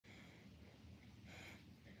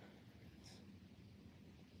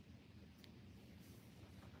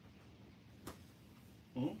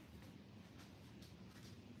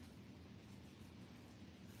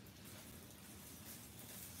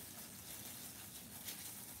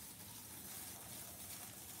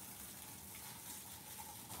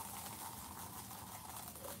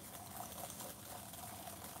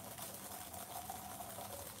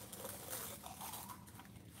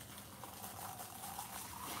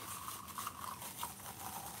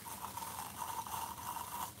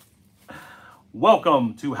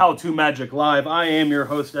Welcome to How To Magic Live. I am your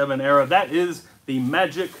host, EvanEra. That is the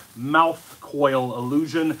Magic Mouth Coil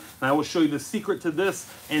Illusion. And I will show you the secret to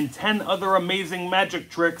this and 10 other amazing magic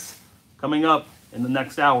tricks coming up in the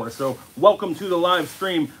next hour. So welcome to the live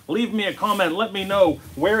stream. Leave me a comment. Let me know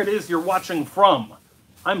where it is you're watching from.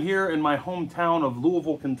 I'm here in my hometown of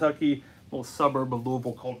Louisville, Kentucky, a little suburb of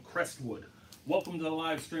Louisville called Crestwood. Welcome to the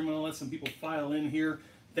live stream. I'm going to let some people file in here.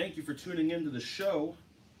 Thank you for tuning into the show.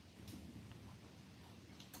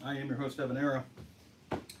 I am your host, EvanEra.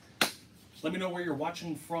 Let me know where you're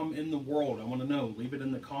watching from in the world. I want to know. Leave it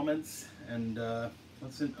in the comments. And I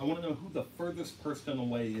want to know who the furthest person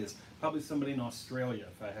away is. Probably somebody in Australia,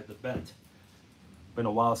 if I had to bet. Been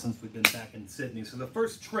a while since we've been back in Sydney. So the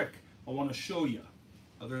first trick I want to show you,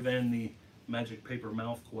 other than the magic paper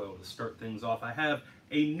mouth coil to start things off, I have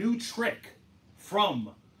a new trick from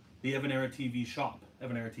the EvanEraTV shop,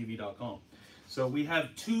 EvanEraTV.com. So we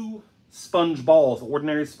have two sponge balls,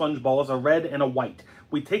 ordinary sponge balls, a red and a white.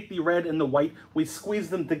 We take the red and the white, we squeeze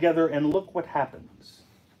them together, and look what happens.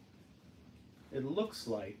 It looks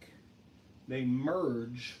like they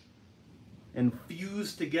merge and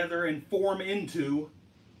fuse together and form into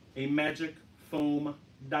a magic foam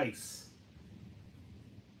dice.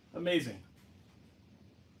 Amazing.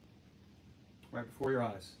 Right before your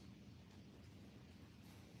eyes.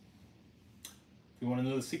 If you want to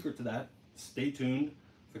know the secret to that, stay tuned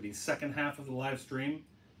for the second half of the live stream.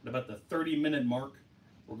 At about the 30-minute mark,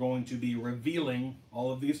 we're going to be revealing all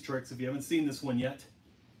of these tricks. If you haven't seen this one yet,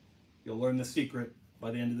 you'll learn the secret by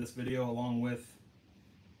the end of this video, along with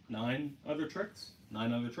 9 other tricks.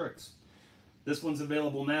 9 other tricks. This one's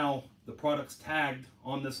available now. The product's tagged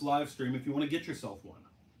on this live stream if you want to get yourself one.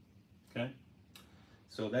 Okay?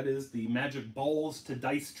 So that is the magic balls to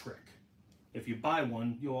dice trick. If you buy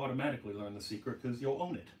one, you'll automatically learn the secret because you'll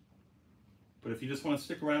own it. But if you just want to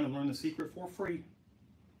stick around and learn the secret for free,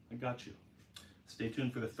 I got you. Stay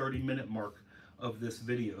tuned for the 30-minute mark of this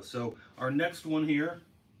video. So our next one here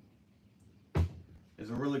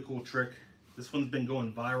is a really cool trick. This one's been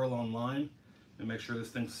going viral online. And make sure this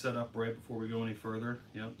thing's set up right before we go any further.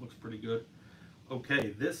 Yeah, looks pretty good.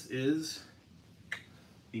 Okay, this is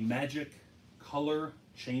the magic color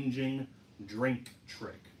changing drink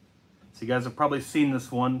trick. So you guys have probably seen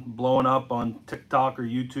this one blowing up on TikTok or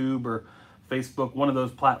YouTube or Facebook, one of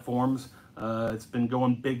those platforms. It's been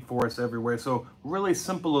going big for us everywhere. So really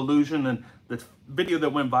simple illusion, and the video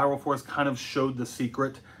that went viral for us kind of showed the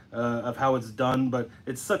secret of how it's done, but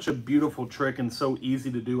it's such a beautiful trick and so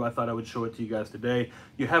easy to do. I thought I would show it to you guys today.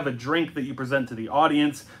 You have a drink that you present to the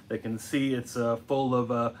audience. They can see it's full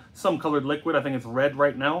of some colored liquid. I think it's red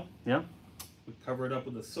right now. Yeah. We cover it up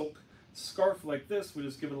with a silk scarf like this. We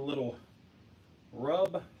just give it a little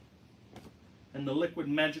rub, and the liquid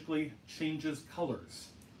magically changes colors,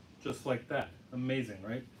 just like that. Amazing,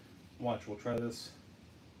 right? Watch, we'll try this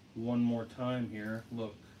one more time here.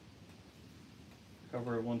 Look.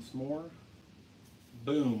 Cover it once more.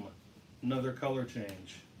 Boom. Another color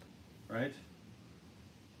change, right?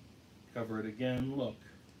 Cover it again. Look.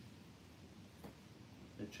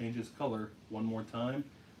 It changes color one more time.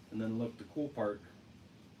 And then look, the cool part,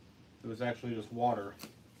 it was actually just water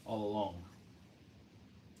all along.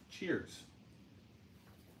 Cheers.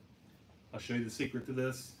 I'll show you the secret to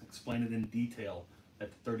this, explain it in detail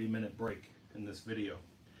at the 30-minute break in this video.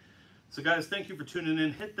 So guys, thank you for tuning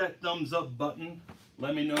in. Hit that thumbs up button.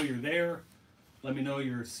 Let me know you're there. Let me know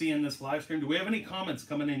you're seeing this live stream. Do we have any comments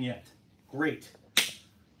coming in yet? Great.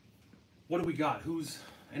 What do we got?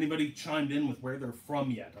 Anybody chimed in with where they're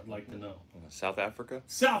from yet? I'd like to know. South Africa?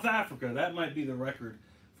 South Africa. That might be the record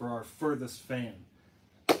for our furthest fan.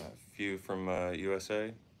 A few from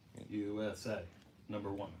USA. USA,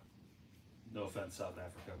 number 1. No offense, South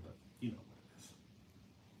Africa, but you know what it is.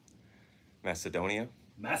 Macedonia?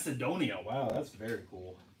 Macedonia. Wow, that's very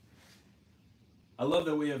cool. I love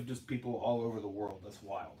that we have just people all over the world. That's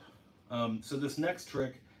wild. So this next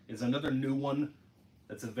trick is another new one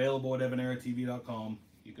that's available at EvanEraTV.com.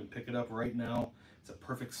 You can pick it up right now. It's a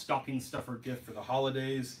perfect stocking stuffer gift for the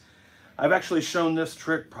holidays. I've actually shown this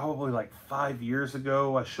trick probably like 5 years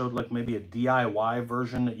ago. I showed like maybe a DIY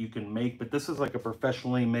version that you can make, but this is like a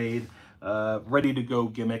professionally made, ready to go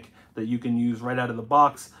gimmick that you can use right out of the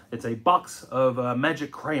box. It's a box of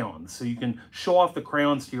magic crayons, so you can show off the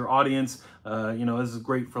crayons to your audience. You know, this is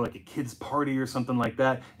great for like a kid's party or something like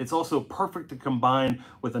that. It's also perfect to combine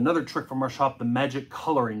with another trick from our shop, the magic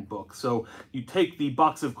coloring book. So you take the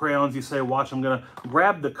box of crayons, you say, watch, I'm gonna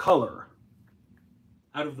grab the color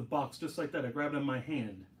out of the box just like that. I grab it in my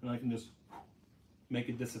hand and I can just make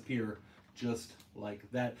it disappear just like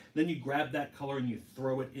that. Then you grab that color and you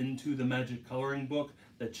throw it into the magic coloring book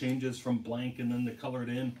that changes from blank and then to color it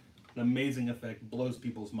in. An amazing effect, blows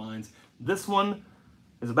people's minds. This one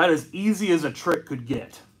is about as easy as a trick could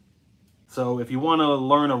get. So if you want to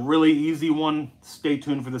learn a really easy one, stay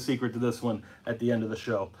tuned for the secret to this one at the end of the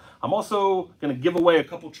show. I'm also going to give away a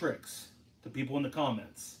couple tricks to people in the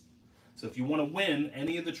comments. So if you want to win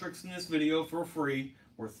any of the tricks in this video for free,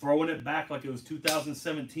 we're throwing it back like it was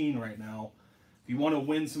 2017 right now. If you want to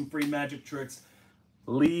win some free magic tricks,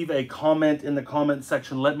 leave a comment in the comment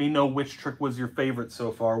section. Let me know which trick was your favorite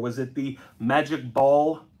so far. Was it the magic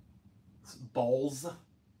balls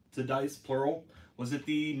to dice, plural? Was it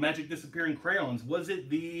the magic disappearing crayons? Was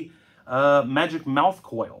it the magic mouth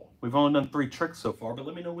coil? We've only done 3 tricks so far, but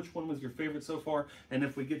let me know which one was your favorite so far. And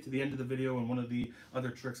if we get to the end of the video and one of the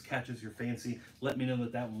other tricks catches your fancy, let me know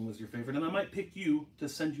that that one was your favorite. And I might pick you to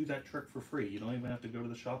send you that trick for free. You don't even have to go to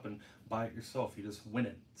the shop and buy it yourself. You just win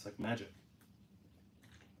it. It's like magic.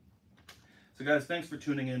 So guys, thanks for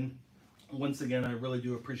tuning in. Once again, I really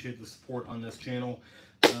do appreciate the support on this channel.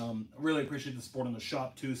 I really appreciate the support on the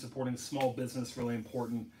shop too. Supporting small business, really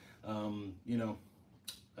important. You know,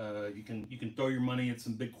 you can throw your money at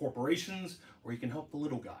some big corporations, or you can help the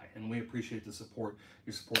little guy, and we appreciate the support.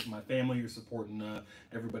 You're supporting my family, you're supporting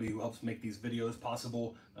everybody who helps make these videos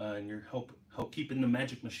possible, and you're help keeping the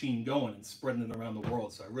magic machine going and spreading it around the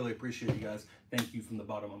world. So I really appreciate you guys. Thank you from the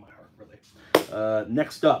bottom of my heart, really.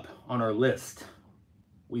 Next up on our list,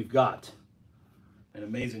 we've got an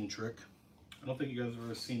amazing trick. I don't think you guys have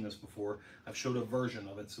ever seen this before. I've showed a version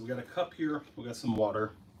of it. So we got a cup here, we got some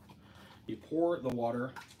water. You pour the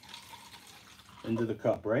water into the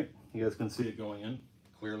cup, right? You guys can see it going in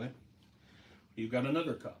clearly. You've got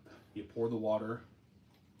another cup. You pour the water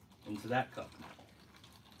into that cup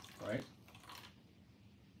now, right?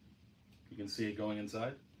 You can see it going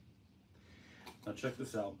inside. Now check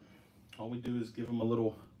this out. All we do is give them a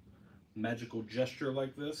little magical gesture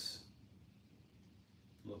like this.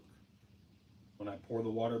 Look, when I pour the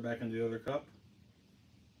water back into the other cup,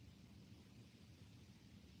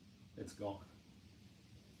 it's gone.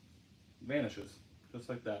 Vanishes, just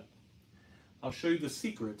like that. I'll show you the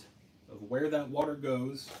secret of where that water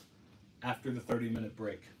goes after the 30-minute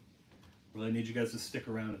break. Really need you guys to stick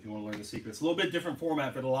around if you want to learn the secret. It's a little bit different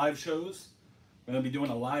format for the live shows. We're going to be doing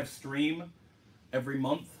a live stream every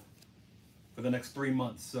month for the next 3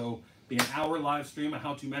 months. So be an hour live stream, a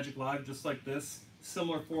How To Magic Live, just like this.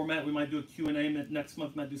 Similar format. We might do a Q&A next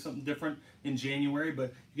month, might do something different in January,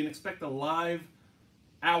 but you can expect a live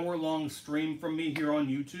hour-long stream from me here on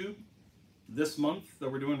YouTube. This month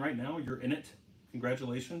that we're doing right now, you're in it.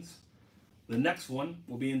 Congratulations. The next one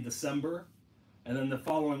will be in December, and then the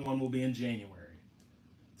following one will be in January.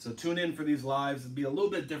 So tune in for these lives. It'll be a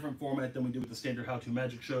little bit different format than we do with the standard How To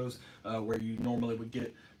Magic shows, where you normally would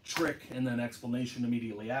get trick and then explanation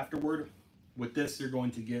immediately afterward. With this, you're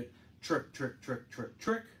going to get trick, trick, trick, trick,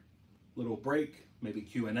 trick, little break, maybe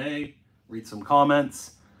Q&A, read some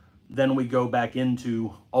comments. Then we go back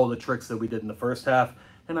into all the tricks that we did in the first half,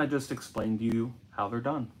 and I just explained to you how they're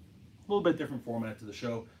done. A little bit different format to the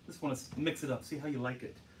show. Just want to mix it up, see how you like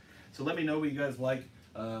it. So let me know what you guys like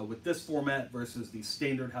with this format versus the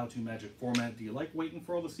standard How To Magic format. Do you like waiting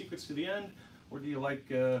for all the secrets to the end, or do you like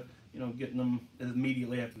you know, getting them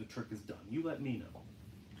immediately after the trick is done? You let me know.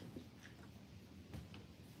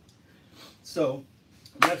 So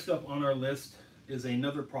next up on our list is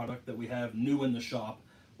another product that we have new in the shop,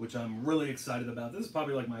 which I'm really excited about. This is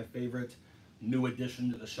probably like my favorite new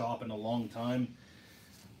addition to the shop in a long time.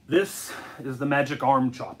 This is the Magic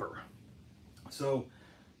Arm Chopper. So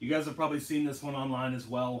you guys have probably seen this one online as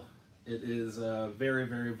well. It is a very,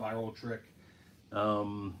 very viral trick. A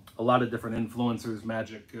lot of different influencers,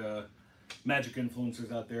 magic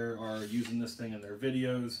influencers out there are using this thing in their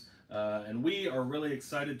videos. And we are really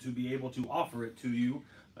excited to be able to offer it to you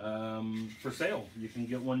for sale. You can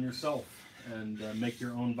get one yourself and make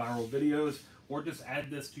your own viral videos, or just add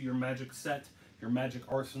this to your magic set, your magic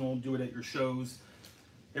arsenal, do it at your shows.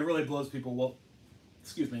 It really blows people, well,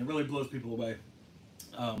 excuse me, it really blows people away.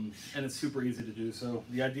 And it's super easy to do. So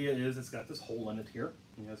the idea is it's got this hole in it here,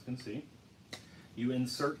 you guys can see. You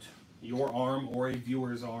insert your arm or a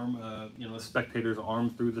viewer's arm, you know, a spectator's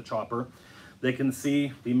arm through the chopper. They can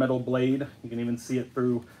see the metal blade. You can even see it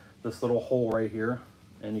through this little hole right here,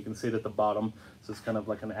 and you can see it at the bottom. So it's kind of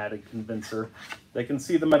like an added condenser. They can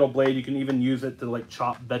see the metal blade. You can even use it to like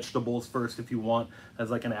chop vegetables first if you want,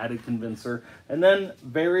 as like an added condenser. And then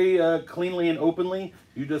very cleanly and openly,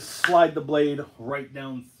 you just slide the blade right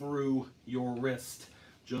down through your wrist,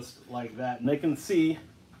 just like that. And they can see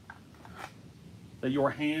that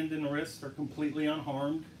your hand and wrist are completely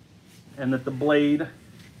unharmed, and that the blade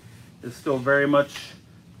is still very much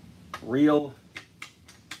real,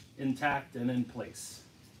 intact, and in place,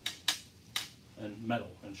 and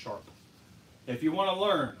metal and sharp. If you want to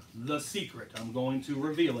learn the secret, I'm going to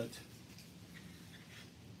reveal it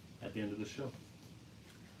at the end of the show.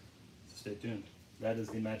 So stay tuned. That is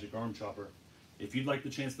the Magic Arm Chopper. If you'd like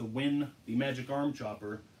the chance to win the Magic Arm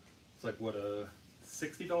Chopper, it's like, what, a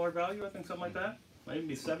 $60 value, I think, something like that. Might even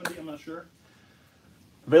be 70, I'm not sure.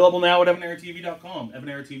 Available now at EvanEraTV.com.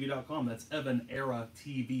 EvanEraTV.com. That's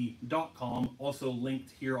EvanEraTV.com. Also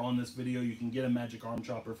linked here on this video. You can get a Magic Arm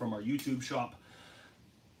Chopper from our YouTube shop.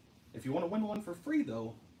 If you want to win one for free,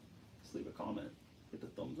 though, just leave a comment. Hit the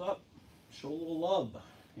thumbs up. Show a little love.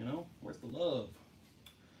 You know, where's the love?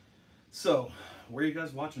 So, where are you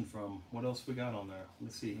guys watching from? What else we got on there?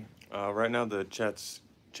 Let's see. Right now, the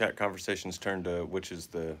chat conversations turned to which is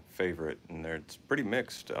the favorite, and it's pretty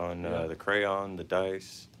mixed on the crayon, the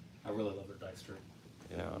dice. I really love the dice trick.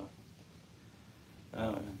 Yeah.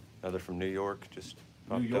 Another from New York, just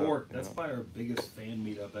New York. Up, That's probably our biggest fan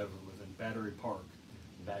meetup ever. Was in Battery Park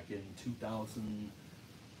back in 2018.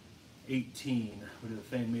 We did a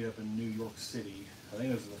fan meetup in New York City. I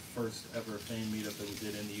think it was the first ever fan meetup that we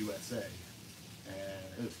did in the USA,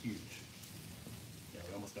 and it was huge. Yeah,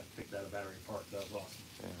 we almost got kicked out of Battery Park. That was awesome.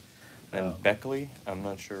 Yeah. And Beckley, I'm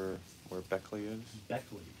not sure where Beckley is.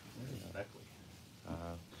 Beckley. Where is Beckley?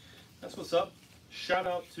 That's what's up. Shout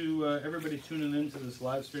out to everybody tuning in to this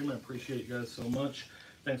live stream. I appreciate you guys so much.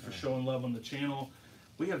 Thanks for showing love on the channel.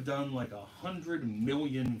 We have done like 100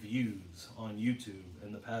 million views on YouTube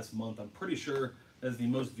in the past month. I'm pretty sure that's the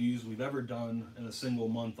most views we've ever done in a single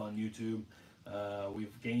month on YouTube.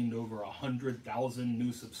 We've gained over 100,000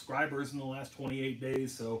 new subscribers in the last 28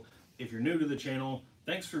 days. So if you're new to the channel,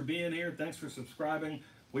 thanks for being here. Thanks for subscribing.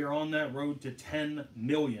 We are on that road to 10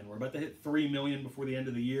 million. We're about to hit 3 million before the end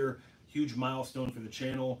of the year. Huge milestone for the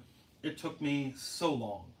channel. It took me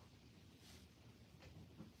so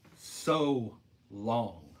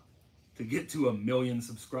long to get to 1 million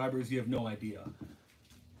subscribers. You have no idea.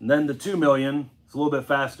 And then to 2 million, it's a little bit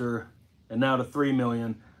faster. And now to 3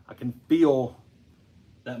 million, I can feel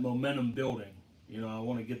that momentum building. You know, I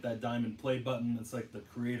want to get that diamond play button. It's like the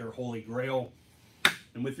creator holy grail.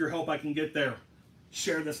 And with your help, I can get there.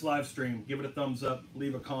 Share this live stream. Give it a thumbs up.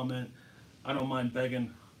 Leave a comment. I don't mind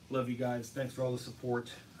begging. Love you guys. Thanks for all the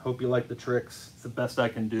support. Hope you like the tricks. It's the best I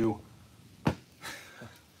can do.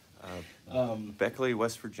 Beckley,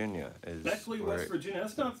 West Virginia is. Beckley, West Virginia.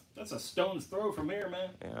 That's a stone's throw from here, man.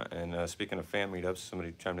 Yeah, and speaking of fan meetups,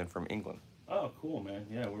 somebody chimed in from England. Oh, cool, man.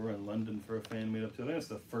 Yeah, we were in London for a fan meetup too. I think it's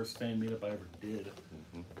the first fan meetup I ever did.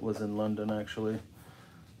 Was in London, actually. And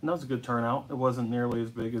that was a good turnout. It wasn't nearly as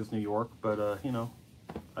big as New York, but you know,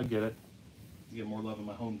 I get it. You get more love in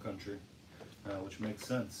my home country, which makes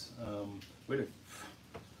sense.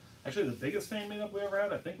 Actually, the biggest fan meetup we ever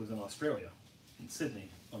had, I think, was in Australia, in Sydney,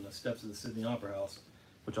 on the steps of the Sydney Opera House,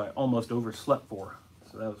 which I almost overslept for.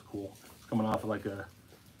 So that was cool. It's coming off of like a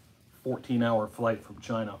 14-hour flight from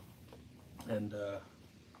China, and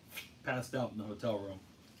passed out in the hotel room.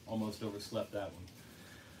 Almost overslept that one.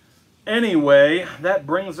 Anyway, that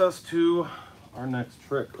brings us to our next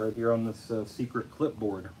trick right here on this secret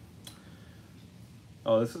clipboard.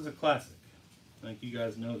 Oh, this is a classic. I think you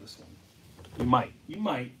guys know this one. You might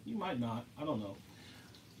not. I don't know.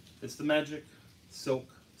 It's the magic silk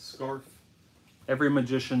scarf. Every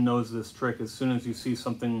magician knows this trick. As soon as you see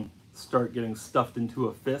something start getting stuffed into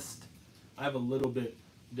a fist, I have a little bit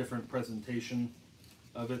different presentation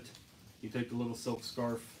of it. You take the little silk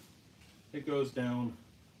scarf. It goes down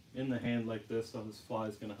in the hand like this. Oh, this fly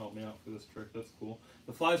is going to help me out for this trick. That's cool.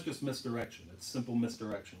 The fly is just misdirection. It's simple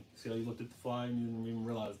misdirection. See how you looked at the fly and you didn't even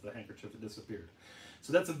realize the handkerchief had disappeared.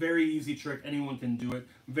 So that's a very easy trick. Anyone can do it.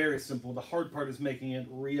 Very simple. The hard part is making it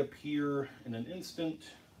reappear in an instant,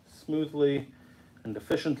 smoothly and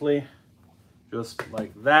efficiently, just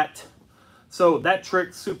like that. So that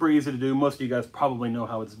trick's super easy to do. Most of you guys probably know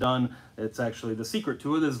how it's done. It's actually, the secret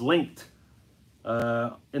to it is linked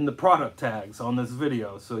in the product tags on this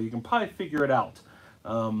video, so you can probably figure it out.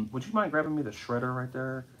 Would you mind grabbing me the shredder right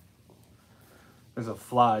there? There's a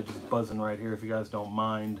fly just buzzing right here. If you guys don't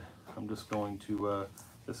mind, I'm just going to,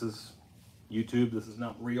 this is YouTube. This is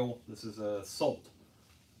not real. This is a salt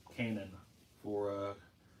cannon for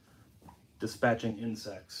dispatching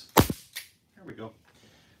insects. There we go.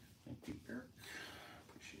 Thank you, Eric.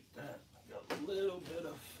 Appreciate that. Got a little bit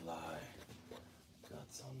of fly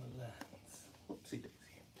guts on the lens. Whoopsie daisy.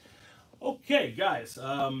 Okay, guys,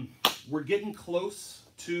 we're getting close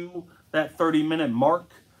to that 30-minute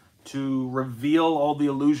mark to reveal all the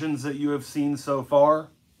illusions that you have seen so far.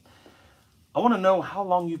 I want to know how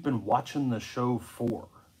long you've been watching the show for.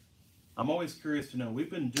 I'm always curious to know.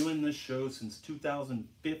 We've been doing this show since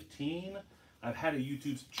 2015. I've had a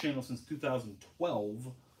YouTube channel since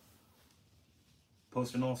 2012,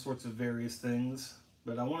 posting all sorts of various things.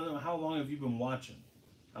 But I want to know, how long have you been watching?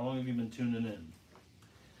 How long have you been tuning in?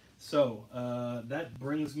 So that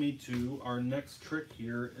brings me to our next trick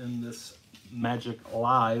here in this Magic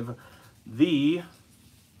Live, the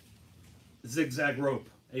zigzag rope,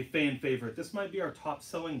 a fan favorite. This might be our top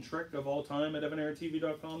selling trick of all time at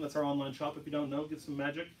EvanEraTV.com. That's our online shop. If you don't know, get some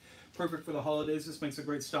magic. Perfect for the holidays. This makes a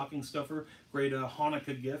great stocking stuffer, great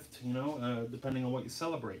Hanukkah gift, you know, depending on what you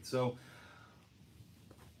celebrate. So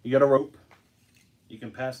you got a rope. You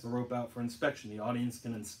can pass the rope out for inspection. The audience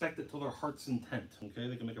can inspect it to their heart's intent. Okay,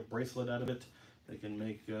 they can make a bracelet out of it. They can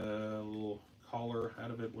make a little collar out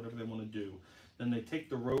of it, whatever they want to do. Then they take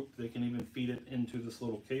the rope. They can even feed it into this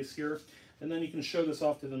little case here. And then you can show this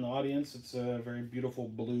off to the audience. It's a very beautiful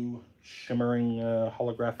blue, shimmering,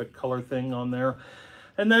 holographic color thing on there.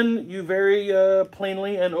 And then you very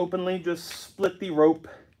plainly and openly just split the rope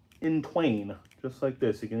in twain, just like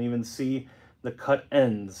this. You can even see the cut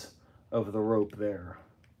ends of the rope there.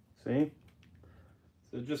 See?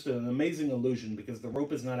 So just an amazing illusion because the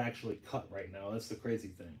rope is not actually cut right now. That's the crazy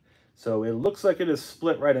thing. So it looks like it is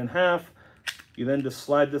split right in half. You then just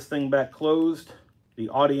slide this thing back closed. The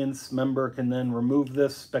audience member can then remove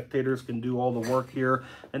this. Spectators can do all the work here.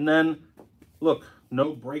 And then, look,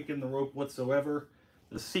 no break in the rope whatsoever.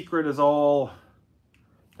 The secret is all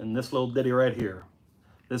in this little ditty right here.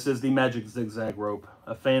 This is the Magic Zigzag Rope,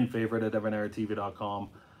 a fan favorite at EvanEraTV.com.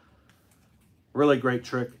 Really great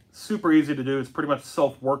trick. Super easy to do. It's pretty much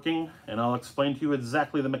self-working, and I'll explain to you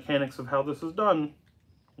exactly the mechanics of how this is done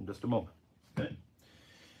in just a moment. Okay.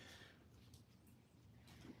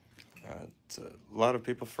 It's a lot of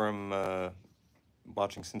people from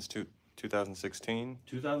watching since 2016.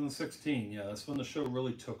 2016, yeah, that's when the show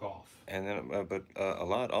really took off. And then, but a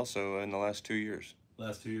lot also in the last 2 years.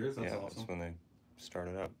 Last 2 years, that's awesome. That's when they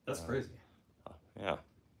started up. That's crazy. Yeah,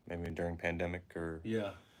 maybe during pandemic or...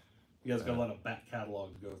 Yeah. You guys got a lot of back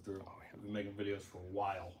catalog to go through. Oh, yeah. We've been making videos for a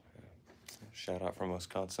while. Yeah. Shout out from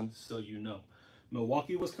Wisconsin. So you know.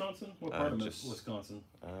 Milwaukee, Wisconsin? What part of Wisconsin?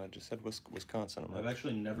 I just said Wisconsin. I've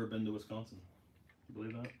actually never been to Wisconsin. You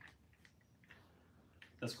believe that?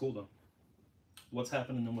 That's cool, though. What's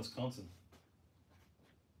happening in Wisconsin?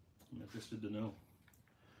 I'm interested to know.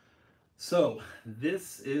 So,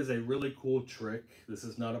 this is a really cool trick. This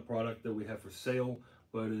is not a product that we have for sale,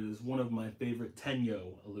 but it is one of my favorite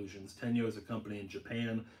Tenyo illusions. Tenyo is a company in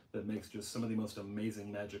Japan that makes just some of the most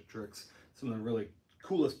amazing magic tricks, some of the really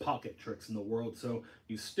coolest pocket tricks in the world. So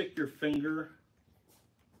you stick your finger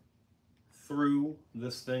through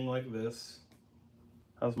this thing like this.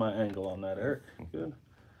 How's my angle on that, Eric? Good.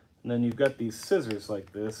 And then you've got these scissors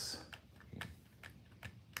like this.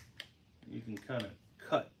 You can kind of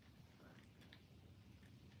cut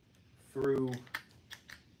through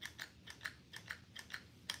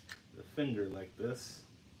the finger like this.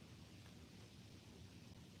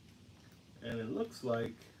 And it looks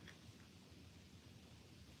like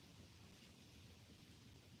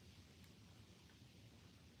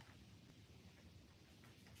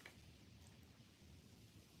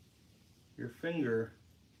your finger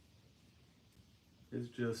is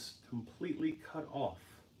just completely cut off.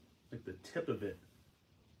 Like the tip of it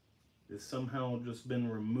is somehow just been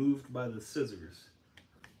removed by the scissors.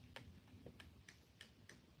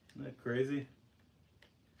 Isn't that crazy?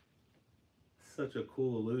 Such a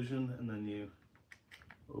cool illusion. And then you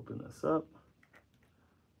open this up.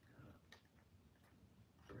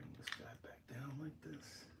 Bring this guy back down like this.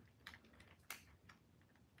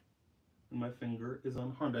 And my finger is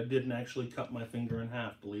unharmed. I didn't actually cut my finger in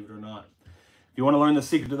half, believe it or not. If you want to learn the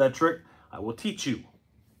secret to that trick, I will teach you.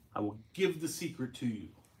 I will give the secret to you.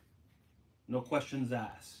 No questions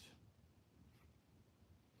asked.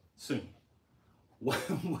 Soon.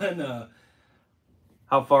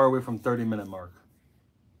 How far are we from 30-minute mark?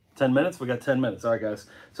 10 minutes? We got 10 minutes. All right, guys.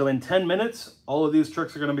 So in 10 minutes, all of these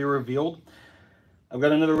tricks are going to be revealed. I've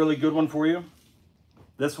got another really good one for you.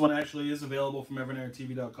 This one actually is available from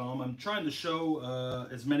EvanEraTV.com. I'm trying to show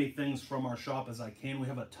as many things from our shop as I can. We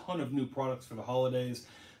have a ton of new products for the holidays.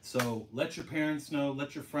 So let your parents know,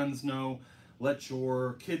 let your friends know, let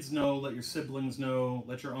your kids know, let your siblings know,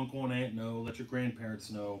 let your uncle and aunt know, let your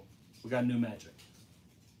grandparents know. We got new magic.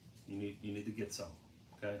 You need to get some.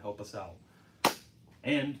 Okay, help us out.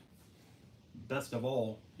 And best of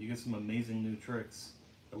all, you get some amazing new tricks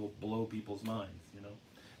that will blow people's minds, you know.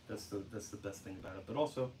 That's the best thing about it. But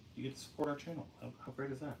also, you get to support our channel. How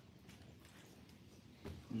great is that?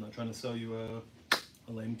 I'm not trying to sell you a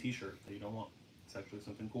lame t-shirt that you don't want. It's actually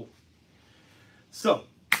something cool. So,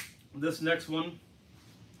 this next one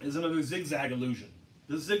is another zigzag illusion.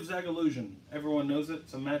 The zigzag illusion, everyone knows it.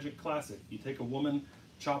 It's a magic classic. You take a woman,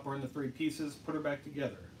 chop her into 3 pieces, put her back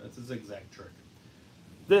together. That's a zigzag trick.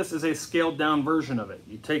 This is a scaled down version of it.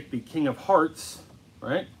 You take the King of Hearts,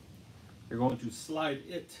 right? You're going to slide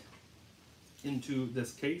it into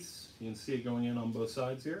this case. You can see it going in on both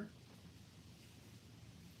sides here.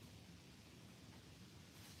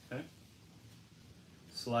 Okay.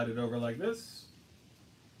 Slide it over like this.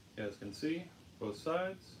 You guys can see both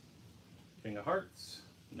sides. King of Hearts.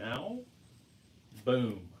 Now,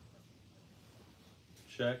 boom.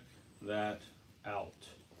 Check that out.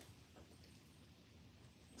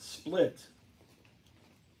 Split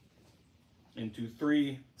into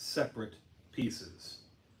 3 separate pieces.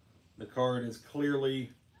 The card is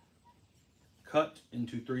clearly cut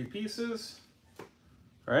into 3 pieces.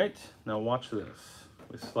 All right, now watch this.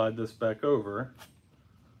 We slide this back over.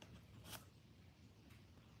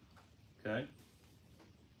 Okay.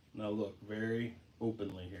 Now look, very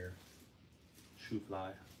openly here. Shoe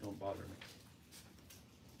fly, don't bother me.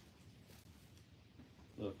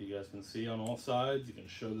 Look, you guys can see on all sides. You can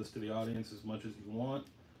show this to the audience as much as you want.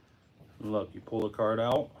 Look, you pull the card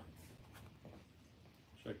out.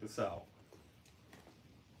 Check this out.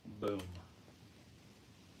 Boom.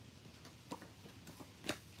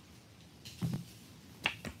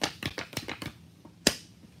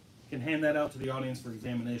 You can hand that out to the audience for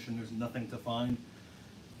examination. There's nothing to find.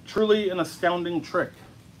 Truly an astounding trick,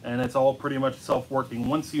 and it's all pretty much self-working.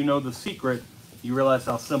 Once you know the secret, you realize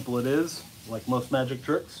how simple it is, like most magic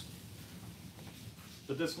tricks.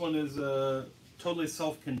 But this one is totally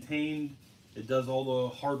self-contained. It does all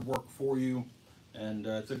the hard work for you, and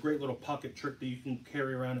it's a great little pocket trick that you can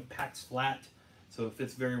carry around. It packs flat, so it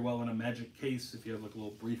fits very well in a magic case if you have like a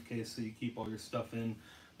little briefcase so you keep all your stuff in.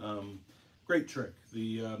 Great trick.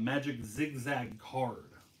 The magic zigzag card,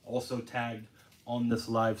 also tagged on this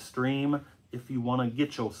live stream if you want to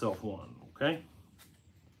get yourself one, okay?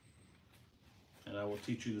 And I will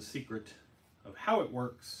teach you the secret of how it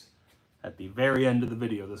works at the very end of the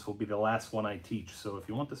video. This will be the last one I teach. So if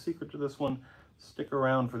you want the secret to this one, stick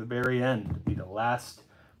around for the very end. It'll be the last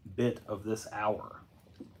bit of this hour.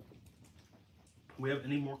 Do we have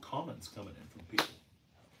any more comments coming in from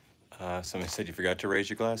people? Somebody said you forgot to raise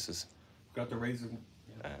your glasses. Got the razor?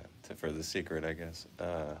 Yeah. For the secret, I guess.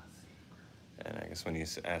 And I guess when you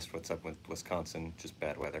asked what's up with Wisconsin, just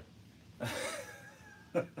bad weather.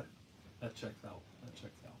 That checks out. That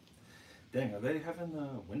checks out. Dang, are they having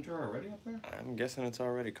winter already up there? I'm guessing it's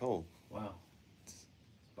already cold. Wow. It's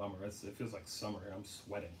a bummer. It feels like summer here. I'm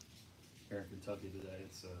sweating here in Kentucky today.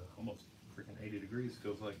 It's almost freaking 80 degrees,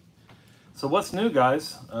 feels like. So what's new,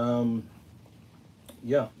 guys?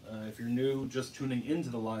 If you're new, just tuning into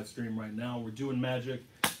the live stream right now, we're doing magic.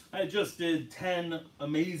 I just did 10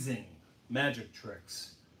 amazing magic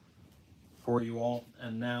tricks for you all,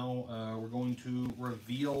 and now we're going to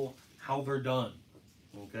reveal how they're done.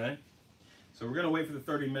 Okay, so we're gonna wait for the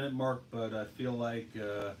 30-minute mark, but I feel like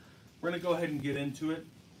we're gonna go ahead and get into it.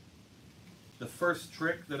 The first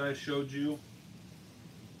trick that I showed you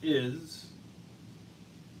is,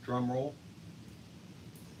 drum roll,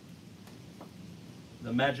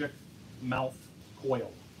 the magic mouth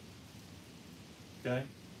coil. Okay,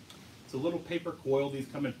 it's a little paper coil. These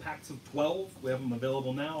come in packs of 12. We have them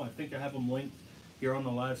available now. I think I have them linked here on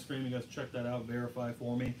the live stream. You guys check that out, verify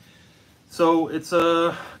for me. So it's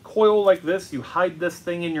a coil like this. You hide this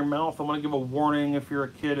thing in your mouth. I want to give a warning if you're a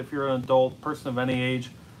kid, if you're an adult, person of any age.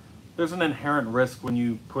 There's an inherent risk when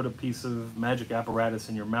you put a piece of magic apparatus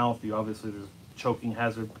in your mouth. There's choking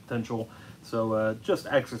hazard potential. So just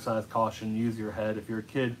exercise caution, use your head. If you're a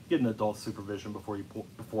kid, get an adult supervision before you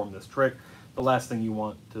perform this trick. The last thing you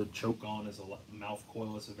want to choke on is a mouth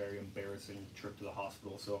coil. It's a very embarrassing trip to the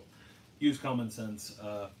hospital. So use common sense.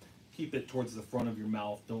 Keep it towards the front of your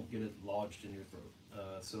mouth. Don't get it lodged in your throat.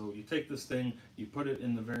 So you take this thing, you put it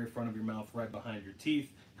in the very front of your mouth, right behind your teeth,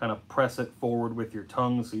 kind of press it forward with your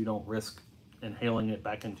tongue so you don't risk inhaling it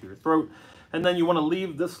back into your throat. And then you want to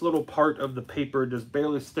leave this little part of the paper just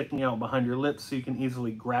barely sticking out behind your lips so you can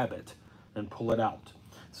easily grab it and pull it out.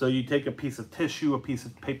 So you take a piece of tissue, a piece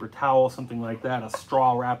of paper towel, something like that, a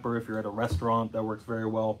straw wrapper if you're at a restaurant, that works very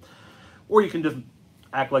well. Or you can just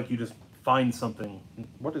act like you just find something,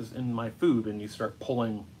 what is in my food, and you start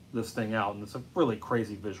pulling this thing out, and it's a really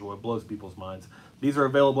crazy visual. It blows people's minds. These are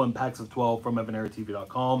available in packs of 12 from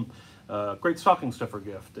EvanEraTV.com. Great stocking stuffer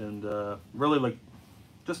gift, and really, like,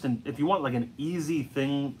 just if you want like an easy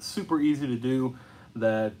thing, super easy to do,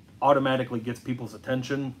 that automatically gets people's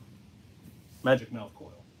attention, magic mouth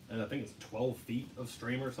coil. And I think it's 12 feet of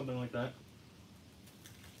streamer or something like that.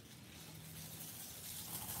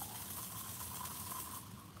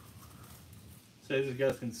 So as you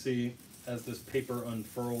guys can see, as this paper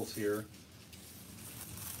unfurls here,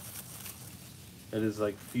 it is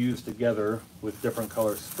like fused together with different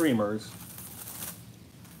color streamers.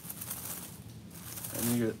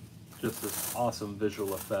 And you get just this awesome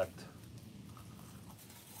visual effect.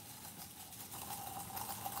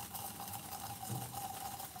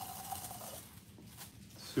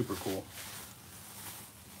 Super cool.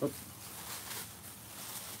 Oops.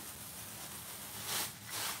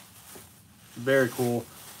 Very cool.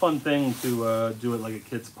 Fun thing to do at like a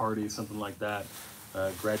kid's party, something like that.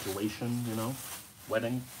 Graduation, you know,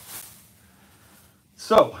 wedding.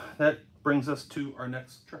 So that brings us to our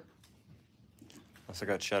next trick. Also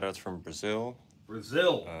got shout outs from Brazil.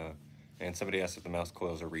 Brazil. And somebody asked if the mouse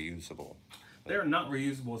coils are reusable. They're not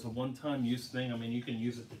reusable. It's a one-time use thing. I mean, you can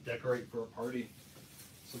use it to decorate for a party,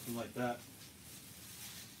 something like that.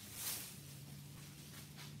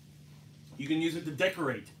 You can use it to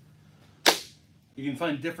decorate. You can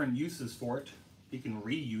find different uses for it. You can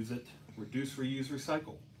reuse it. Reduce, reuse,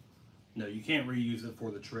 recycle. No, you can't reuse it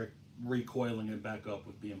for the trick. Recoiling it back up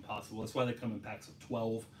would be impossible. That's why they come in packs of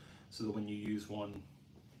 12, so that when you use one,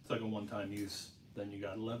 it's like a one-time use. Then you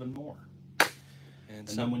got 11 more. And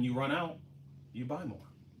then when you run out, you buy more.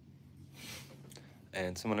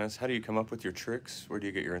 And someone asks, how do you come up with your tricks? Where do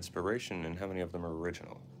you get your inspiration? And how many of them are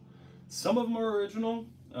original? Some of them are original.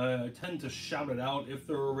 I tend to shout it out if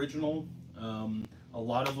they're original. A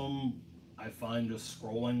lot of them I find just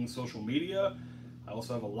scrolling social media. I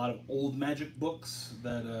also have a lot of old magic books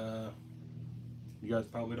that you guys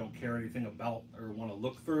probably don't care anything about or want to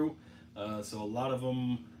look through. So a lot of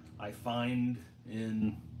them I find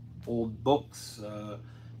in old books,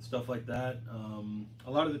 stuff like that.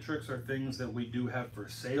 A lot of the tricks are things that we do have for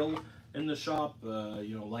sale in the shop,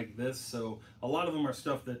 you know, like this. So a lot of them are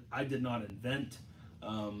stuff that I did not invent.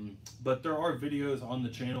 But there are videos on the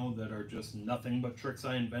channel that are just nothing but tricks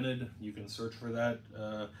I invented. You can search for that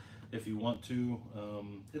if you want to.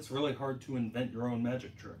 It's really hard to invent your own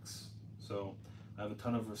magic tricks. So I have a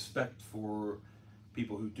ton of respect for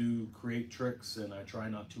people who do create tricks, and I try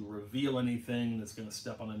not to reveal anything that's going to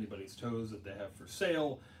step on anybody's toes that they have for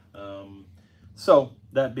sale. So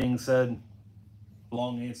that being said,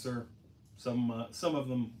 long answer, some of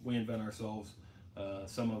them we invent ourselves.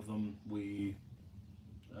 Some of them we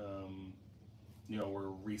you know,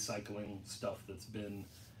 we're recycling stuff that's been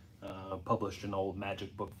published in an old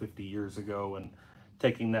magic book 50 years ago, and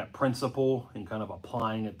taking that principle and kind of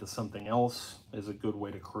applying it to something else is a good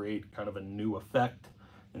way to create kind of a new effect.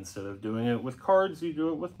 Instead of doing it with cards, you do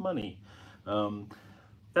it with money.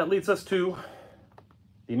 That leads us to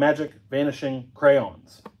the magic vanishing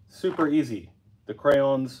crayons. Super easy. The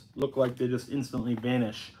crayons look like they just instantly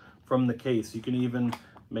vanish from the case. You can even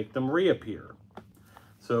make them reappear.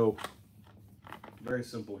 So very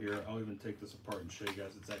simple here. I'll even take this apart and show you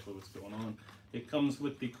guys exactly what's going on. It comes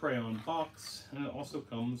with the crayon box, and it also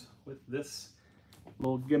comes with this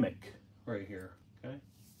little gimmick right here, okay?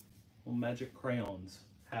 Little magic crayons,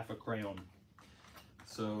 half a crayon.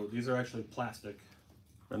 So these are actually plastic.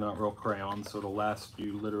 They're not real crayons, so it'll last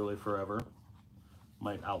you literally forever.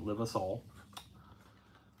 Might outlive us all.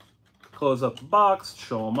 Close up the box,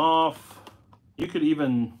 show them off. You could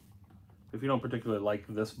even, if you don't particularly like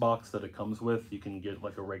this box that it comes with, you can get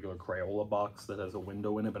like a regular Crayola box that has a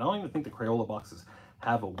window in it. But I don't even think the Crayola boxes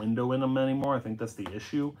have a window in them anymore. I think that's the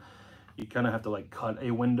issue. You kind of have to like cut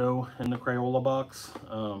a window in the Crayola box.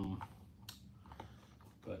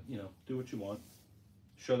 But you know, do what you want.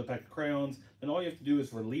 Show the pack of crayons. And all you have to do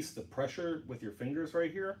is release the pressure with your fingers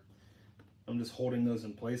right here. I'm just holding those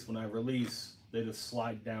in place. When I release, they just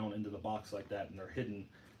slide down into the box like that, and they're hidden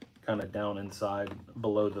kind of down inside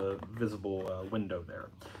below the visible window there.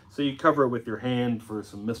 So you cover it with your hand for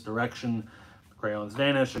some misdirection. The crayons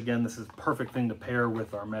vanish. Again, this is a perfect thing to pair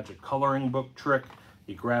with our magic coloring book trick.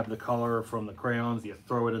 You grab the color from the crayons, you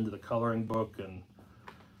throw it into the coloring book, and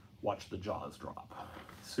watch the jaws drop.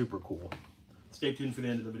 Super cool. stay tuned for the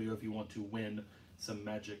end of the video if you want to win some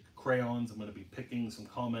magic crayons. I'm going to be picking some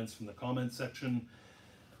comments from the comment section.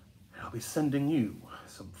 I'll be sending you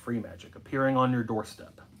some free magic appearing on your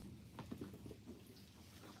doorstep.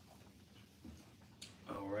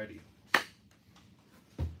 Alrighty.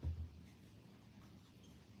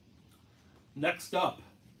 Next up,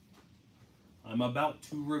 I'm about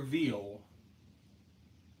to reveal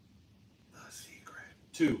the secret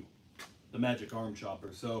to the magic arm chopper.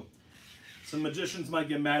 So some magicians might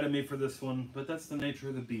get mad at me for this one, but that's the nature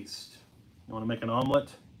of the beast. You want to make an omelet?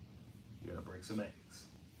 You gotta break some eggs.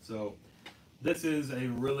 So this is a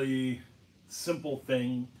really simple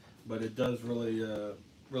thing, but it does really,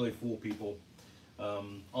 really fool people.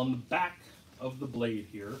 On the back of the blade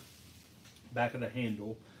here, back of the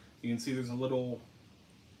handle, you can see there's a little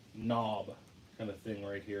knob kind of thing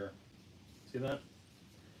right here. See that?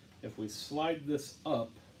 If we slide this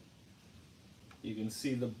up, you can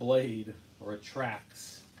see the blade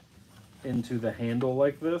retracts into the handle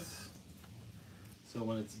like this. So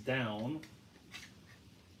when it's down,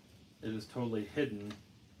 it is totally hidden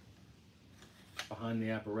behind the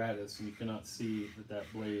apparatus, and you cannot see that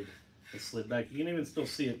that blade is slid back. You can even still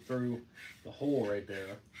see it through the hole right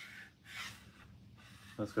there.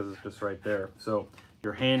 That's because it's just right there. So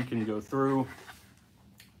your hand can go through,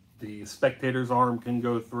 the spectator's arm can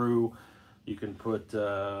go through, you can put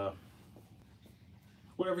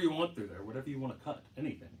whatever you want through there, whatever you want to cut,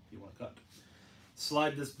 anything you want to cut.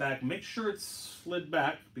 Slide this back, make sure it's slid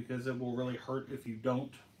back because it will really hurt if you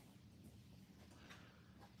don't.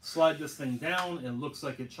 Slide this thing down, it looks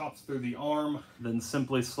like it chops through the arm, then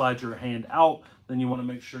simply slide your hand out. Then you want to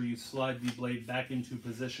make sure you slide the blade back into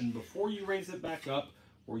position before you raise it back up,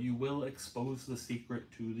 or you will expose the secret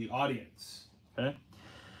to the audience. Okay?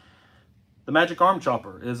 The Magic Arm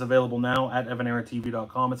Chopper is available now at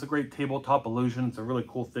EvanEraTV.com. It's a great tabletop illusion. It's a really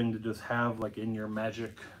cool thing to just have like in your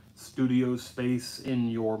magic studio space, in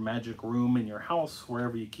your magic room, in your house,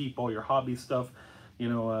 wherever you keep all your hobby stuff. You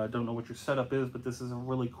know, don't know what your setup is, but this is a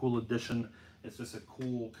really cool addition. It's just a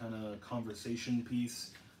cool kind of conversation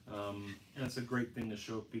piece. And it's a great thing to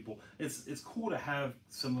show people. It's cool to have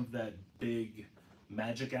some of that big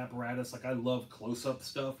magic apparatus. Like I love close-up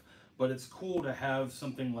stuff, but it's cool to have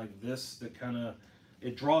something like this that kind of,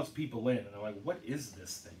 it draws people in. And they're like, what is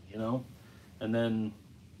this thing, you know? And then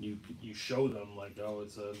you show them like, oh,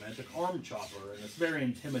 it's a magic arm chopper. And it's very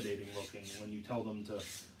intimidating looking when you tell them to,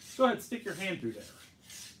 go ahead, stick your hand through there.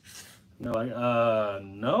 And they're like,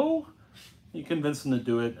 no? You convince them to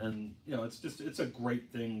do it. And, you know, it's a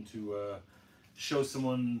great thing to show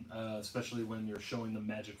someone, especially when you're showing them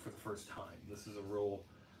magic for the first time. This is a real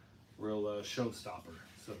showstopper,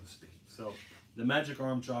 so to speak. So the Magic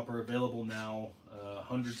Arm Chopper available now,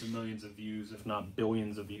 hundreds of millions of views, if not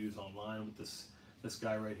billions of views online with this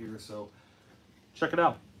guy right here. So check it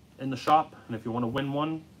out in the shop, and if you want to win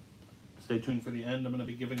one, stay tuned for the end. I'm going to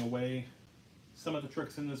be giving away some of the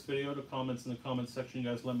tricks in this video. The comments in the comments section, you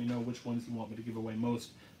guys let me know which ones you want me to give away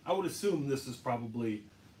most. I would assume this is probably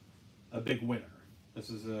a big winner. This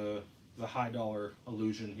is the high dollar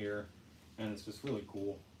illusion here, and it's just really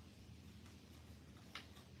cool.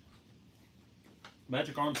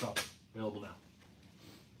 Magic Arm Chopper, available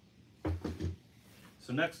now.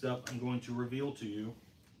 So next up, I'm going to reveal to you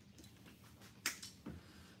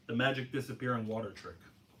the Magic Disappearing Water trick.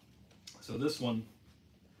 So this one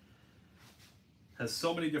has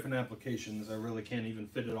so many different applications, I really can't even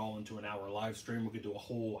fit it all into an hour live stream. We could do a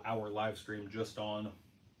whole hour live stream just on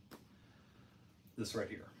this right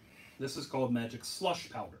here. This is called Magic Slush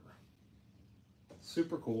Powder.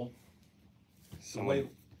 Super cool. Somebody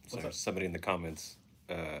in the comments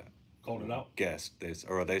called it out. Guessed this,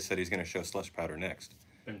 or they said he's going to show slush powder next,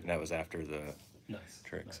 and that was after the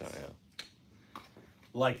trick. Nice. So yeah,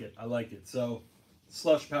 like it. I like it. So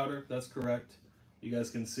slush powder, that's correct. You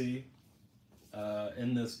guys can see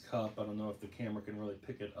in this cup. I don't know if the camera can really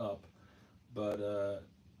pick it up, but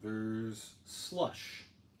there's slush,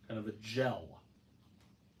 kind of a gel.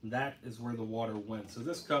 That is where the water went. So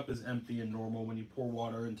this cup is empty and normal. When you pour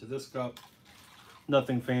water into this cup,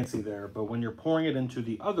 nothing fancy there. But when you're pouring it into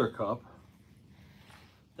the other cup,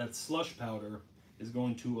 that slush powder is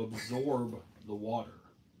going to absorb the water.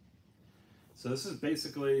 So this is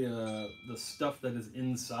basically the stuff that is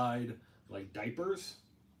inside like diapers.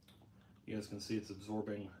 You guys can see it's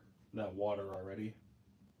absorbing that water already.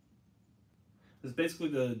 This is basically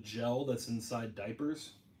the gel that's inside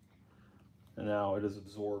diapers. And now it has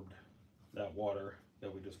absorbed that water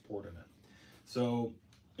that we just poured in it. So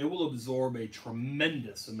it will absorb a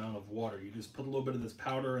tremendous amount of water. You just put a little bit of this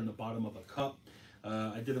powder in the bottom of a cup.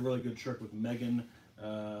 I did a really good trick with Megan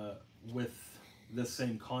with this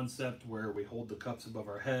same concept where we hold the cups above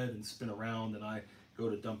our head and spin around, and I go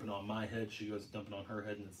to dump it on my head, she goes to dump it on her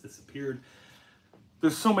head, and it's disappeared.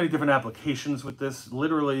 There's so many different applications with this.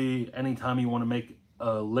 Literally, anytime you want to make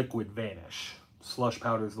a liquid vanish, slush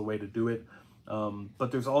powder is the way to do it.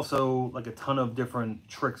 But there's also like a ton of different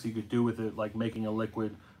tricks you could do with it, like making a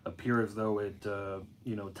liquid appear as though it,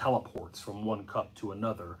 you know, teleports from one cup to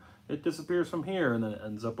another. It disappears from here and then it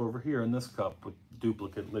ends up over here in this cup with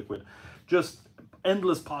duplicate liquid. Just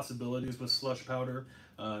endless possibilities with slush powder.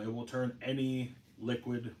 It will turn any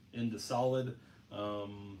liquid into solid.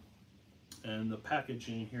 And the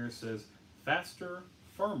packaging here says faster,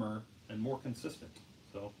 firmer, and more consistent.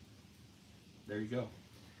 So there you go.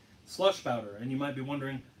 Slush powder. And you might be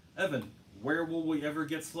wondering, Evan, where will we ever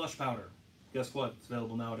get slush powder? Guess what? It's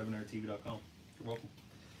available now at EvanEraTV.com. You're welcome.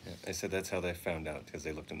 Yeah, I said that's how they found out, because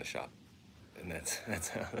they looked in the shop. And that's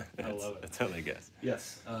how I love it. That's how they guessed.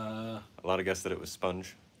 Yes. A lot of guessed that it was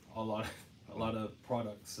sponge. A lot of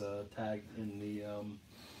products tagged in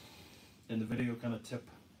the video kind of tip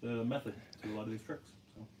the method to a lot of these tricks.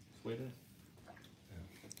 So that's the way it is.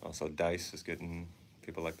 Yeah. Also, dice is getting,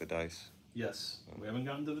 people like the dice. Yes. We haven't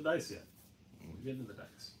gotten to the dice yet. We're getting to the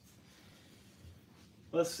dice.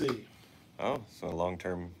 Let's see. Oh, so a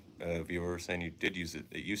long-term viewer was saying you did use it.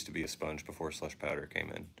 It used to be a sponge before slush powder came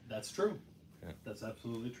in. That's true. Yeah. That's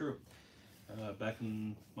absolutely true. Back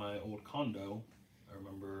in my old condo, I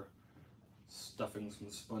remember stuffing some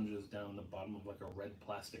sponges down the bottom of like a red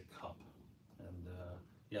plastic cup. And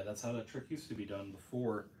yeah, that's how that trick used to be done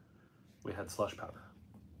before we had slush powder.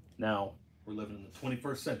 Now, we're living in the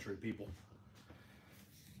 21st century, people.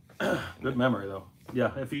 Good memory, though.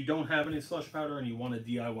 Yeah, if you don't have any slush powder and you want a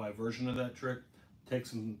DIY version of that trick, take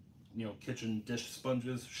some, you know, kitchen dish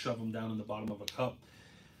sponges, shove them down in the bottom of a cup.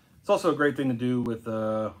 It's also a great thing to do with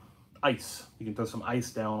ice. You can throw some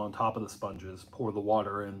ice down on top of the sponges, pour the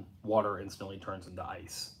water in, water instantly turns into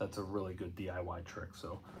ice. That's a really good DIY trick.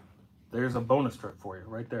 So there's a bonus trick for you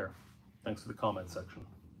right there. Thanks to the comment section.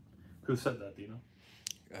 Who said that, do you know?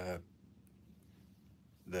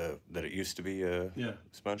 That it used to be a yeah.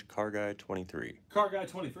 sponge. Car Guy 23. Car Guy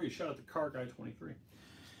 23. Shout out to Car Guy 23.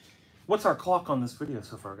 What's our clock on this video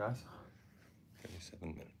so far, guys? 37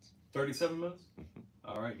 minutes. 37 minutes? Mm-hmm.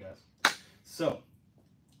 All right, guys. So,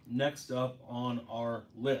 next up on our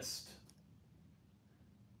list.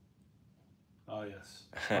 Oh, yes.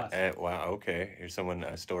 Wow, okay. Here's someone,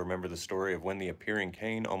 I still remember the story of when the appearing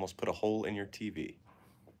cane almost put a hole in your TV.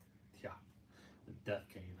 Yeah. The death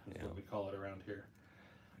cane is Yeah. what we call it around here.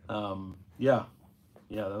 Yeah.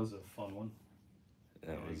 Yeah, that was a fun one.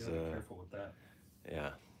 That you was, gotta be careful with that. Yeah.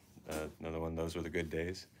 Another one, those were the good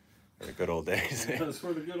days. Or the good old days. Those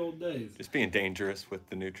were the good old days. Just being dangerous with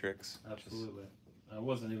the new tricks. Absolutely. It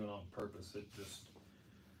wasn't even on purpose. It just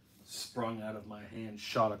sprung out of my hand,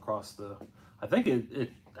 shot across the... I think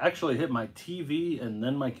it actually hit my TV and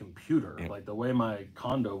then my computer. Yeah. Like the way my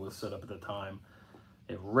condo was set up at the time.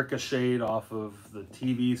 It ricocheted off of the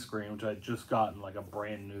TV screen, which I'd just gotten, like a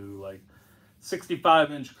brand new, like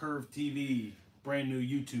 65-inch curved TV, brand new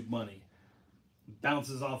YouTube money.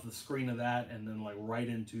 Bounces off the screen of that and then like right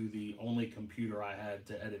into the only computer I had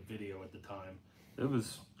to edit video at the time. It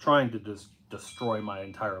was trying to just destroy my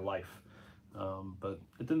entire life, but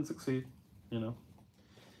it didn't succeed, you know.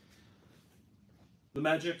 The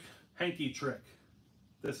magic hanky trick.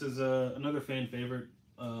 This is another fan favorite.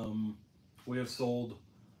 We have sold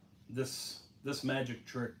this magic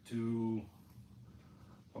trick to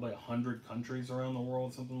probably 100 countries around the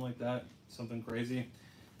world, something like that, something crazy.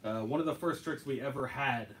 One of the first tricks we ever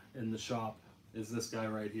had in the shop is this guy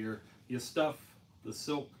right here. You stuff the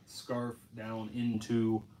silk scarf down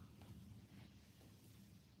into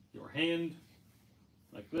your hand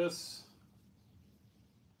like this,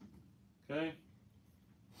 okay,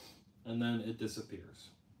 and then it disappears.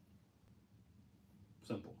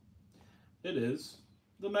 Simple. It is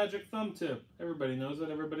the magic thumb tip. Everybody knows it.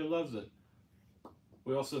 Everybody loves it.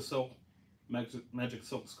 We also sell magic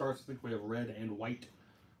silk scarves. I think we have red and white.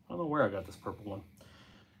 I don't know where I got this purple one.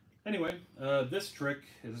 Anyway, this trick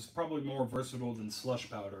is probably more versatile than slush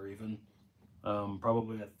powder even.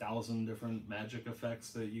 Probably 1,000 different magic effects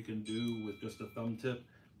that you can do with just a thumb tip.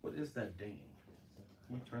 What is that dinging?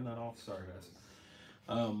 Let me turn that off. Sorry, guys.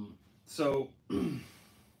 So,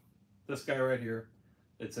 this guy right here,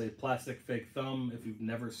 it's a plastic fake thumb. If you've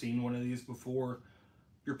never seen one of these before,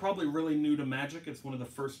 you're probably really new to magic. It's one of the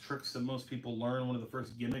first tricks that most people learn, one of the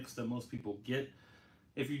first gimmicks that most people get.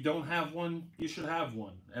 If you don't have one, you should have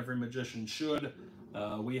one. Every magician should.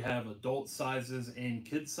 We have adult sizes and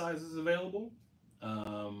kid sizes available.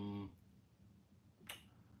 I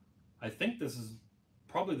think this is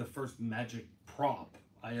probably the first magic prop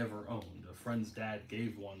I ever owned. A friend's dad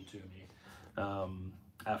gave one to me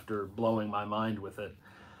after blowing my mind with it.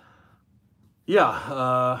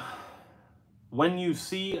 Yeah, when you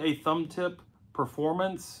see a thumb tip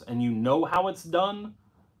performance and you know how it's done,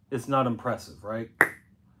 it's not impressive, right?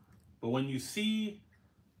 But when you see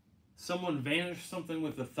someone vanish something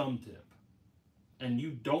with a thumb tip and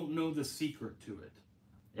you don't know the secret to it,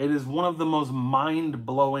 it is one of the most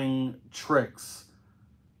mind-blowing tricks,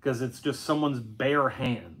 because it's just someone's bare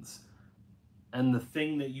hands, and the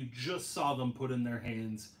thing that you just saw them put in their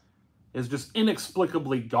hands is just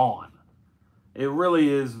inexplicably gone. It really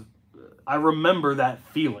is. I remember that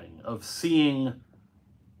feeling of seeing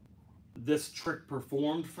this trick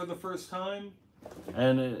performed for the first time,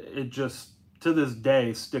 and it just, to this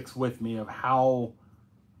day, sticks with me of how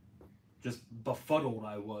just befuddled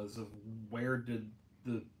I was of where did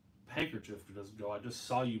the handkerchief just go. I just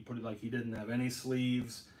saw you put it, like he didn't have any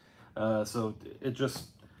sleeves. So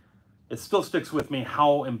it still sticks with me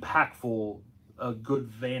how impactful a good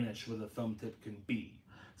vanish with a thumb tip can be.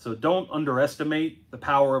 So don't underestimate the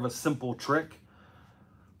power of a simple trick.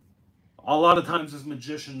 A lot of times as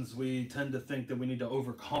magicians, we tend to think that we need to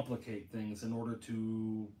overcomplicate things in order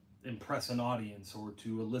to impress an audience or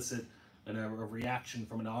to elicit a reaction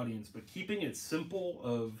from an audience. But keeping it simple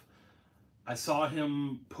of, I saw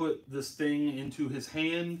him put this thing into his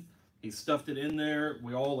hand, he stuffed it in there,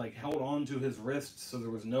 we all like held on to his wrists so there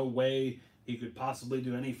was no way he could possibly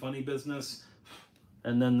do any funny business,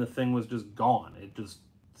 and then the thing was just gone. It just,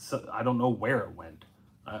 I don't know where it went.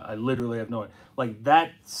 I literally have no idea. Like,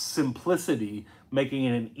 that simplicity, making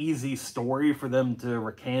it an easy story for them to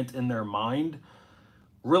recant in their mind,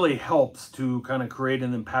 really helps to kind of create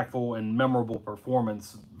an impactful and memorable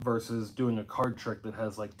performance versus doing a card trick that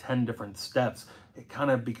has like 10 different steps. It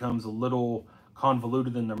kind of becomes a little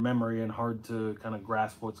convoluted in their memory and hard to kind of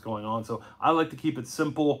grasp what's going on. So I like to keep it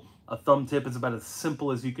simple. A thumb tip is about as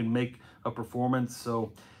simple as you can make a performance.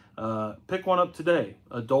 So pick one up today.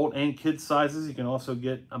 Adult and kid sizes. You can also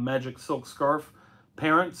get a magic silk scarf.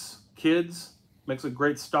 Parents, kids, makes a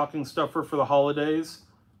great stocking stuffer for the holidays.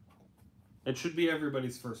 It should be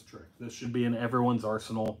everybody's first trick. This should be in everyone's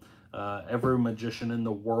arsenal. Every magician in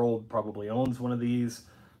the world probably owns one of these.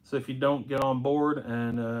 So if you don't get on board,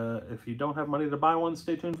 and if you don't have money to buy one,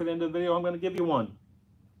 stay tuned for the end of the video. I'm going to give you one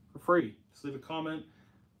for free. Just leave a comment,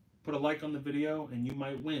 put a like on the video, and you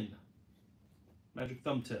might win. Magic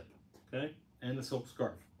thumb tip, okay? And the silk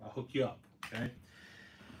scarf. I'll hook you up, okay?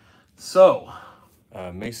 So.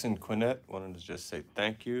 Mason Quinnett wanted to just say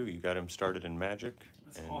thank you. You got him started in magic.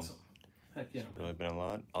 That's awesome. Heck yeah. It's really been a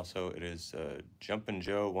lot. Also, it is Jumpin'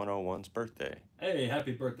 Joe 101's birthday. Hey,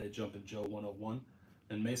 happy birthday, Jumpin' Joe 101.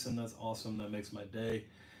 And Mason, that's awesome. That makes my day.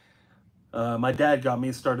 My dad got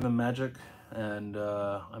me started in magic, and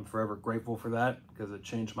I'm forever grateful for that because it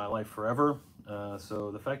changed my life forever.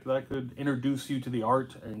 So the fact that I could introduce you to the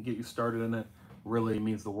art and get you started in it really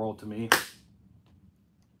means the world to me. There's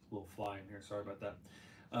a little fly in here. Sorry about that.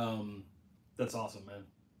 That's awesome, man.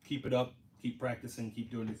 Keep it up. Keep practicing, keep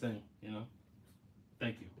doing your thing, you know?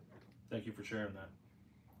 Thank you. Thank you for sharing that.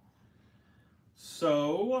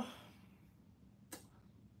 So,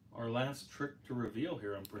 our last trick to reveal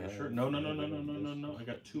here, I'm pretty sure. No. I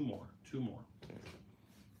got two more. Two more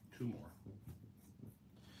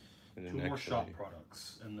shop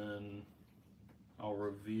products. And then I'll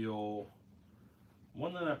reveal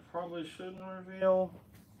one that I probably shouldn't reveal.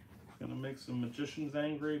 It's going to make some magicians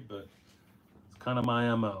angry, but it's kind of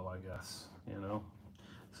my MO, I guess. You know,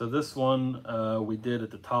 so this one we did at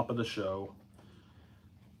the top of the show.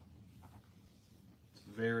 It's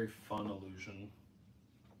a very fun illusion.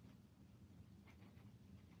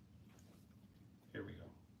 Here we go.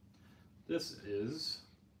 This is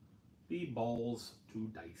the balls to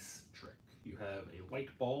dice trick. You have a white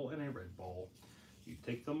ball and a red ball. You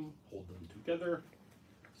take them, hold them together,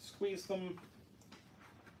 squeeze them,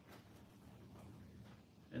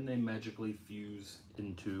 and they magically fuse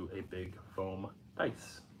into a big foam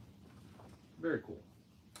dice. Very cool.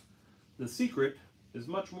 The secret is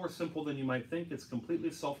much more simple than you might think. It's completely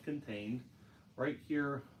self-contained. Right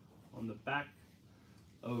here on the back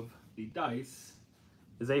of the dice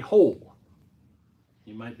is a hole.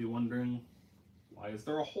 You might be wondering, why is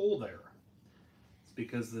there a hole there? It's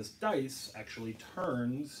because this dice actually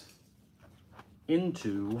turns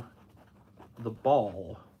into the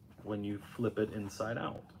ball when you flip it inside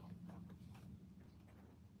out.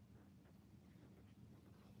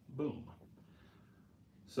 Boom.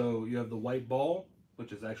 So you have the white ball,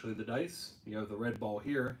 which is actually the dice. You have the red ball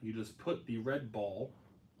here. You just put the red ball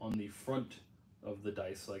on the front of the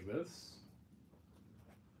dice like this.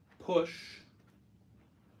 Push,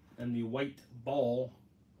 and the white ball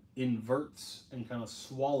inverts and kind of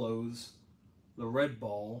swallows the red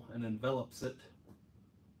ball and envelops it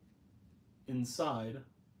inside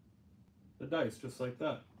the dice, just like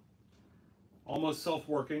that. Almost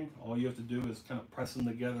self-working. All you have to do is kind of press them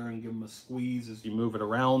together and give them a squeeze as you move it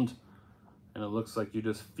around, and it looks like you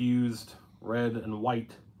just fused red and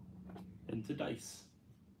white into dice.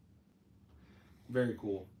 Very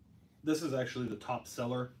cool. This is actually the top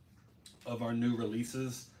seller of our new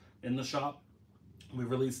releases in the shop. We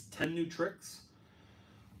released 10 new tricks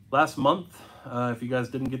last month. If you guys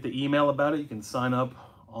didn't get the email about it, you can sign up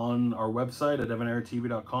on our website at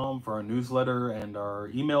EvanEraTV.com for our newsletter and our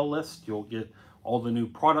email list. You'll get all the new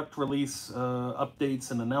product release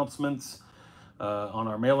updates and announcements on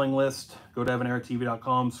our mailing list. Go to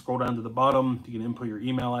EvanEraTV.com, scroll down to the bottom. You can input your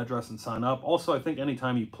email address and sign up. Also, I think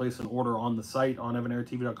anytime you place an order on the site on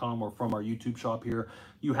EvanEraTV.com or from our YouTube shop here,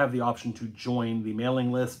 you have the option to join the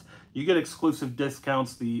mailing list. You get exclusive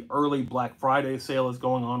discounts. The early Black Friday sale is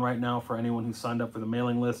going on right now for anyone who signed up for the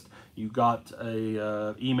mailing list. You got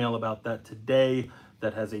a email about that today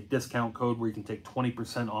that has a discount code where you can take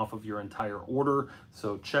 20% off of your entire order.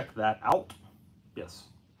 So check that out. Yes.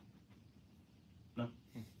 No?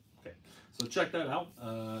 Okay. So check that out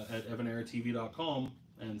at EvanEraTV.com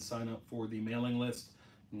and sign up for the mailing list,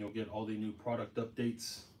 and you'll get all the new product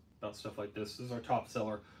updates about stuff like this. This is our top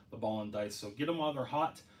seller, the ball and dice. So get them while they're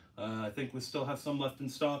hot. I think we still have some left in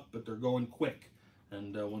stock, but they're going quick.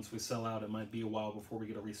 And once we sell out, it might be a while before we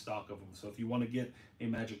get a restock of them. So if you want to get a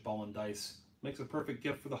magic ball and dice, makes a perfect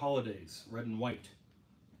gift for the holidays, red and white.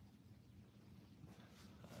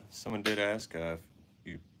 Someone did ask if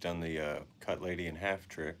you've done the cut lady in half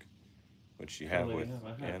trick, which you have with.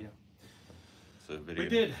 Yeah. It's a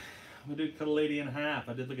video. We did cut a lady in half.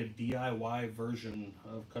 I did like a DIY version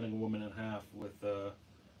of cutting a woman in half with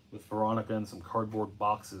Veronica and some cardboard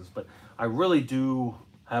boxes. But I really do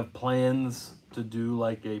have plans to do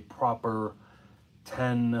like a proper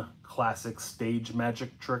 10 classic stage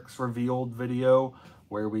magic tricks revealed video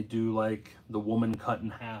where we do like the woman cut in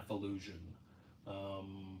half illusion,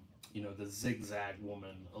 you know, the zigzag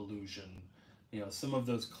woman illusion, you know, some of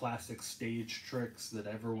those classic stage tricks that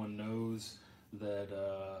everyone knows that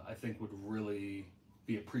I think would really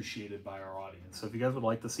be appreciated by our audience. So if you guys would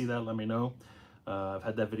like to see that, let me know. I've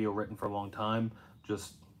had that video written for a long time.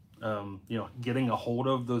 Just you know, getting a hold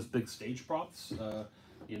of those big stage props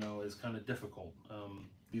you know, is kind of difficult.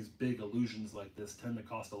 These big illusions like this tend to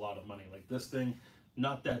cost a lot of money. Like this thing,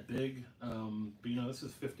 not that big, but you know, this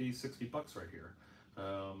is 50, 60 bucks right here.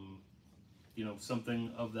 You know,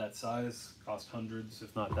 something of that size costs hundreds,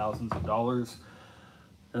 if not thousands of dollars.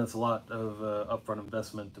 And it's a lot of upfront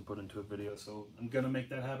investment to put into a video. So I'm gonna make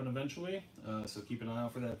that happen eventually. So keep an eye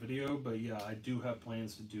out for that video. But yeah, I do have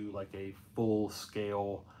plans to do like a full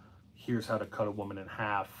scale, here's how to cut a woman in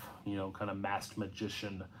half, you know, kind of masked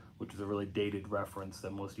magician, which is a really dated reference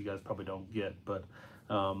that most of you guys probably don't get. But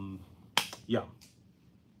yeah,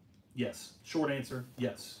 yes, short answer,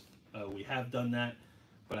 yes. We have done that,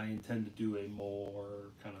 but I intend to do a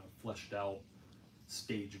more kind of fleshed out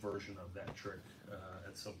stage version of that trick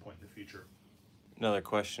at some point in the future. Another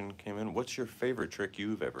question came in. What's your favorite trick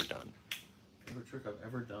you've ever done? Favorite trick I've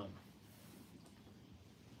ever done?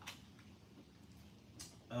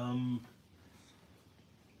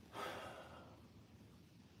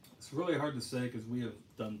 It's really hard to say because we have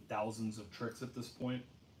done thousands of tricks at this point.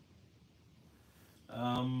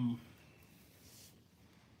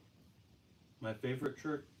 My favorite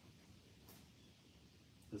trick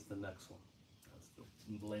is the next one.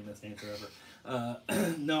 The lamest answer ever.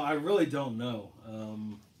 No, I really don't know.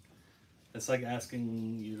 It's like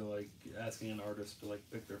asking you to asking an artist to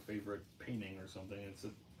pick their favorite painting or something. It's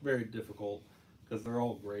very difficult because they're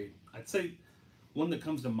all great. I'd say one that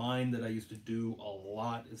comes to mind that I used to do a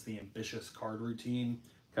lot is the ambitious card routine.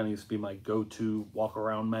 Kind of used to be my go-to walk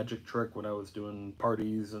around magic trick when I was doing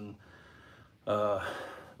parties and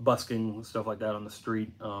busking, stuff like that on the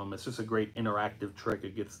street. It's just a great interactive trick.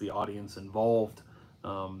 It gets the audience involved.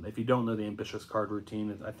 If you don't know the ambitious card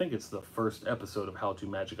routine, I think it's the first episode of How to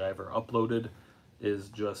Magic I ever uploaded, is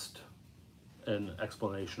just an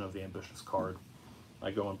explanation of the ambitious card. I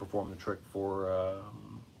go and perform the trick for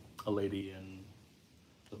a lady in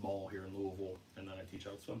the mall here in Louisville, and then I teach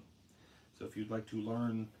how it's done. So if you'd like to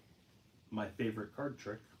learn my favorite card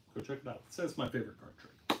trick, go check it out. It says my favorite card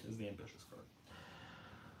trick is the ambitious card.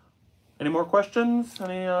 Any more questions?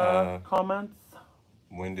 Any comments?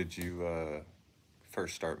 When did you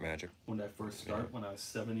first start magic? When did I first start? Yeah. When I was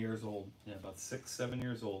 7 years old. Yeah, about 6, 7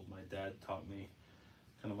 years old. My dad taught me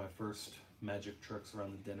kind of my first magic tricks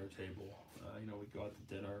around the dinner table. You know, we'd go out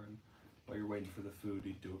to dinner and while you're waiting for the food,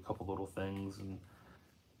 he'd do a couple little things, and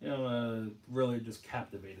really just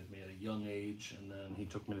captivated me at a young age. And then he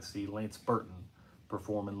took me to see Lance Burton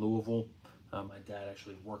perform in Louisville. My dad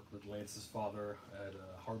actually worked with Lance's father at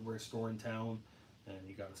a hardware store in town, and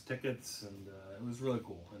he got us tickets, and it was really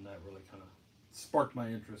cool, and that really kind of sparked my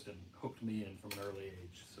interest and hooked me in from an early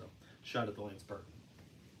age. So shout out to Lance Burton.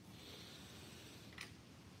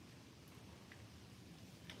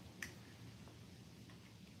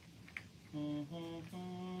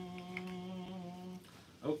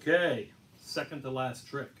 Okay, second to last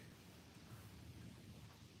trick.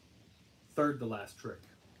 Third to last trick.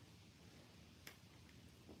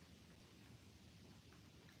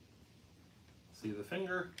 See the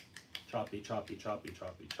finger? Choppy, choppy, choppy,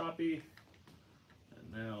 choppy, choppy.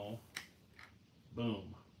 And now,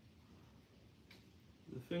 boom.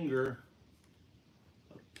 The finger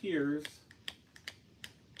appears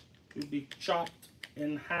to be chopped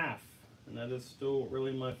in half. And that is still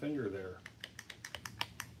really my finger there.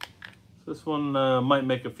 So this one might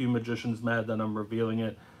make a few magicians mad that I'm revealing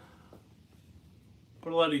it.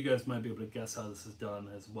 But a lot of you guys might be able to guess how this is done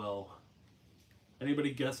as well.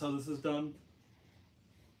 Anybody guess how this is done?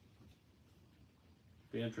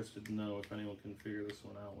 Be interested to know if anyone can figure this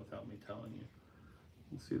one out without me telling you.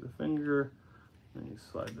 You see the finger, then you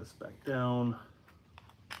slide this back down.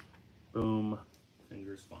 Boom,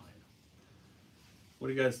 finger's fine. What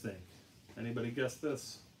do you guys think? Anybody guess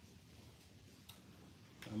this?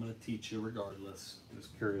 I'm going to teach you regardless. I'm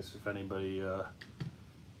just curious if anybody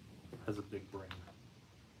has a big brain.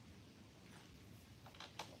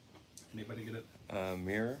 Anybody get it?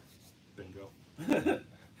 Mirror? Bingo.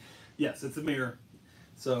 Yes, it's a mirror.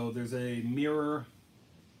 So there's a mirror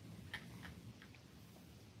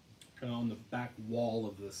kind of on the back wall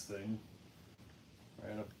of this thing,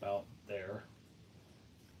 right about there,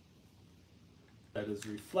 that is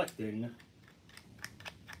reflecting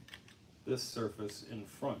this surface in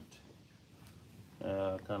front,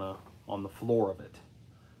 kind of on the floor of it.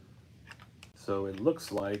 So it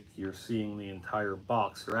looks like you're seeing the entire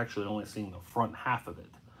box. You're actually only seeing the front half of it.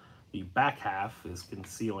 The back half is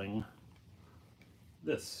concealing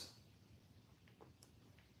this.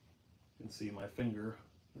 You can see my finger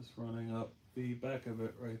is running up the back of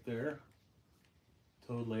it right there,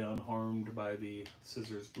 totally unharmed by the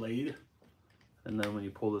scissors blade. And then when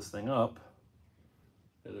you pull this thing up,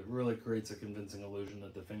 it really creates a convincing illusion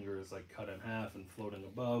that the finger is like cut in half and floating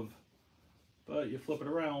above. But you flip it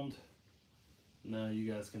around, now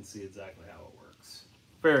you guys can see exactly how it works.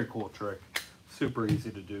 Very cool trick, super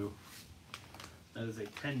easy to do. That is a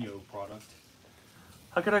Tenyo product.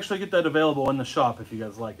 I could actually get that available in the shop if you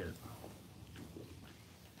guys like it.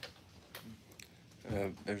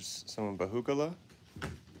 There's someone, Bahugola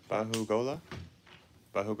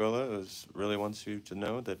really wants you to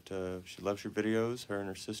know that she loves your videos. Her and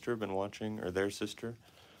her sister have been watching, or their sister,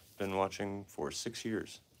 been watching for 6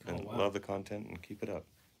 years. And wow. Love the content and keep it up.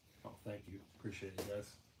 Oh, thank you. Appreciate it, guys.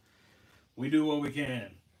 We do what we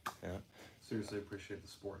can. Yeah. Seriously appreciate the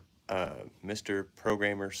support. Mr.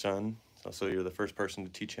 Programmer Son, also you're the first person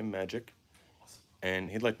to teach him magic. Awesome. And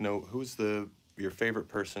he'd like to know, who's your favorite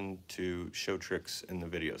person to show tricks in the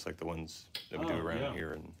videos, like the ones that we do around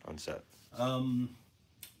here and on set?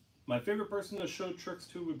 My favorite person to show tricks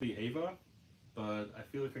to would be Ava, but I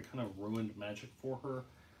feel like I kind of ruined magic for her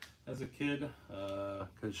as a kid,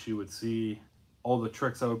 because she would see all the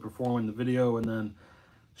tricks I would perform in the video, and then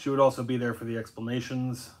she would also be there for the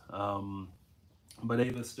explanations. But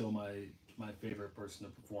Ava's still my favorite person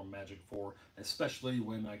to perform magic for, especially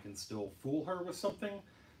when I can still fool her with something.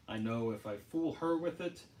 I know if I fool her with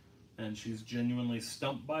it and she's genuinely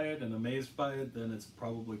stumped by it and amazed by it, then it's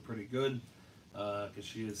probably pretty good, because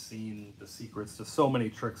she has seen the secrets to so many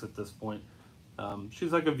tricks at this point.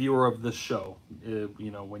 She's like a viewer of this show.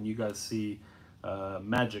 You know, when you guys see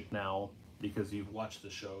magic now, because you've watched the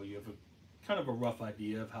show, you have kind of a rough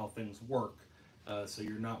idea of how things work. So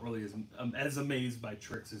you're not really as amazed by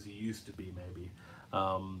tricks as you used to be, maybe.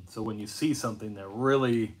 So when you see something that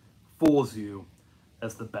really fools you,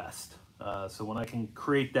 that's the best. So when I can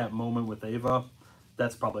create that moment with Ava,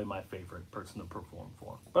 that's probably my favorite person to perform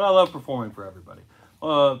for. But I love performing for everybody.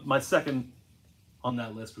 My second on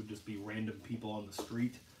that list would just be random people on the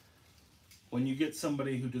street. When you get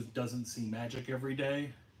somebody who just doesn't see magic every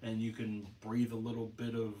day, and you can breathe a little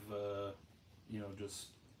bit of, just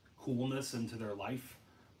coolness into their life,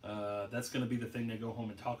 that's going to be the thing they go home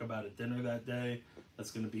and talk about at dinner that day. That's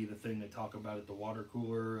going to be the thing they talk about at the water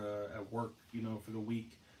cooler, at work, for the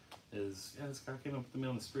week. Is, yeah, this guy came up to me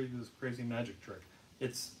on the street with this crazy magic trick.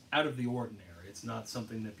 It's out of the ordinary. It's not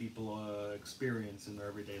something that people experience in their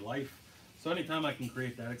everyday life. So anytime I can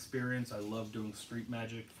create that experience, I love doing street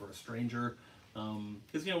magic for a stranger.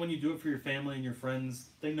 Because, you know, when you do it for your family and your friends,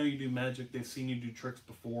 they know you do magic, they've seen you do tricks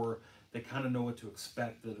before, they kind of know what to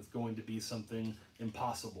expect, that it's going to be something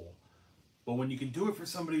impossible. But when you can do it for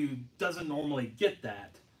somebody who doesn't normally get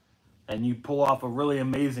that, and you pull off a really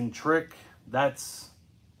amazing trick, that's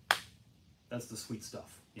the sweet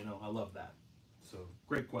stuff. You know, I love that. So,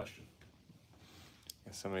 great question.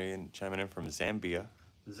 Somebody chiming in from Zambia.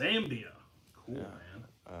 Zambia. Cool, Yeah.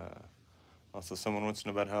 man. Also, someone wants to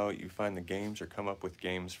know about how you find the games or come up with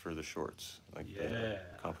games for the shorts, like the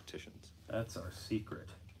competitions. That's our secret.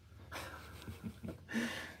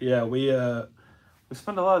 Yeah, we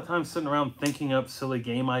spend a lot of time sitting around thinking up silly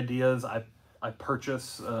game ideas. I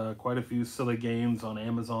purchase quite a few silly games on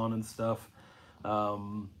Amazon and stuff.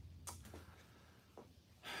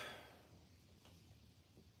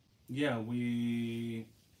 Yeah,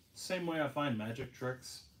 same way I find magic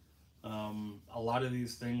tricks. A lot of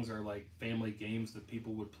these things are like family games that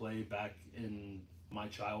people would play back in my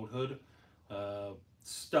childhood.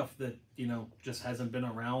 Stuff that, you know, just hasn't been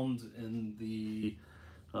around in the,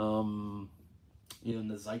 in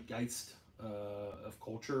the zeitgeist of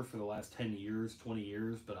culture for the last 10 years, 20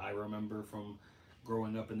 years, but I remember from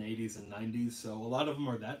growing up in the 80s and 90s. So a lot of them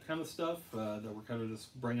are that kind of stuff that we're kind of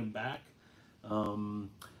just bringing back.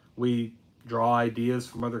 We draw ideas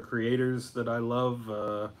from other creators that I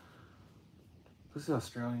love. Who's the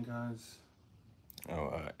Australian guys?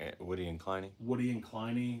 Woody and Kleiny. Woody and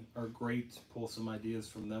Kleiny are great. Pull some ideas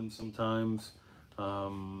from them sometimes.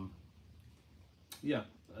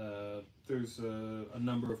 There's a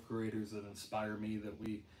number of creators that inspire me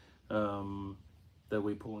that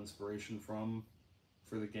we pull inspiration from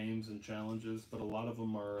for the games and challenges, but a lot of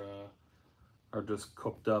them are just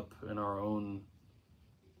cooked up in our own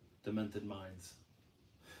demented minds.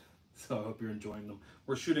 So I hope you're enjoying them.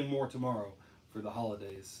 We're shooting more tomorrow for the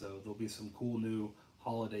holidays, so there'll be some cool new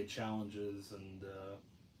holiday challenges and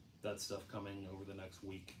that stuff coming over the next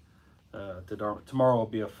week. Tomorrow will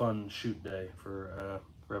be a fun shoot day for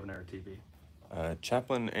EvanEraTV.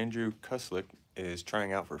 Chaplain Andrew Kuslik is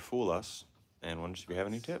trying out for Fool Us and wonders if you have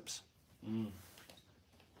any tips.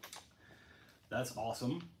 That's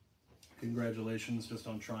awesome. Congratulations just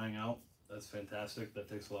on trying out. That's fantastic. That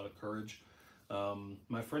takes a lot of courage.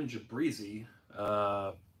 My friend Jabrizi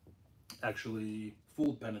actually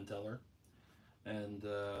fooled Penn and Teller, and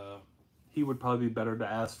he would probably be better to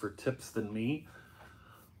ask for tips than me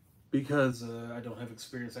because I don't have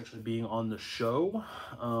experience actually being on the show.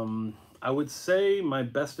 I would say my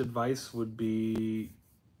best advice would be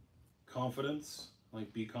confidence.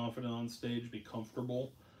 Like, be confident on stage, be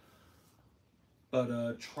comfortable,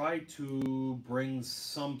 but try to bring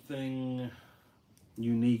something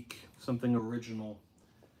unique, something original.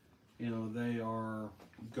 You know, they are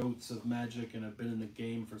goats of magic and have been in the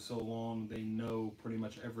game for so long, they know pretty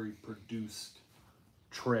much every produced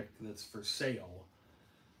trick that's for sale.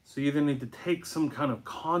 So you either need to take some kind of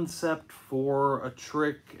concept for a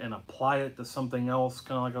trick and apply it to something else,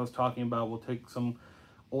 kind of like I was talking about. We'll take some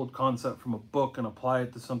old concept from a book and apply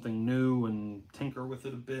it to something new and tinker with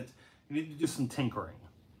it a bit. You need to do some tinkering.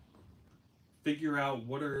 Figure out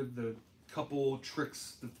what are the couple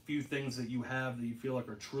tricks, the few things that you have that you feel like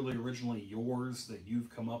are truly originally yours, that you've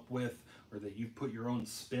come up with, or that you've put your own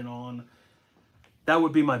spin on. That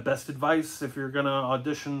would be my best advice if you're going to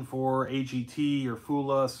audition for AGT or Fool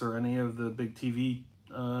Us or any of the big TV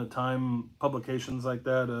time publications like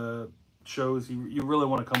that, shows. You really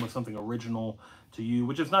want to come with something original to you,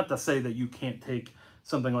 which is not to say that you can't take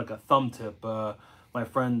something like a thumb tip. My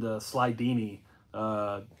friend Sly Dini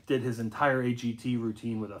did his entire AGT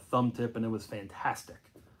routine with a thumb tip, and it was fantastic.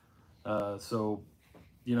 So,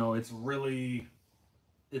 you know, it's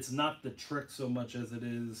not the trick so much as it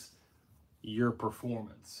is your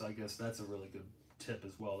performance. I guess that's a really good tip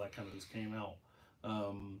as well. That kind of just came out.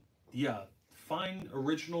 Yeah, find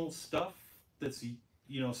original stuff that's,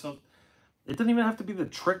 you know, it doesn't even have to be the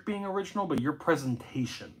trick being original, but your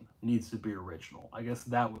presentation needs to be original. I guess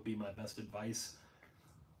that would be my best advice.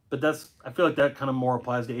 But I feel like that kind of more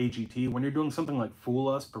applies to AGT. When you're doing something like Fool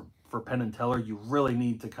Us for Penn and Teller, you really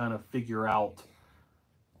need to kind of figure out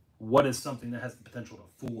what is something that has the potential to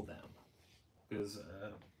fool them. Because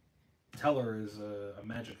Teller is a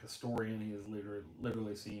magic historian. He has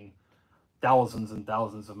literally seen thousands and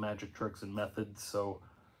thousands of magic tricks and methods. So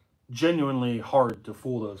genuinely hard to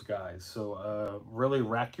fool those guys. So really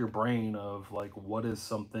rack your brain of like, what is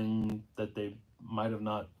something that they might have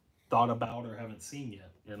not thought about or haven't seen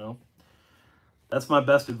yet, you know? That's my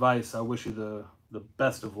best advice. I wish you the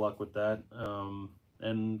best of luck with that.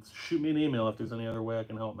 And shoot me an email if there's any other way I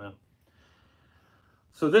can help, man.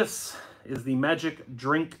 So this is the magic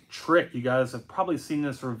drink trick. You guys have probably seen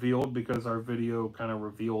this revealed because our video kind of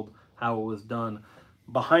revealed how it was done.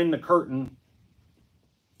 Behind the curtain,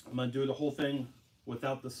 I'm going to do the whole thing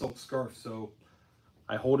without the silk scarf. So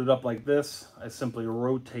I hold it up like this. I simply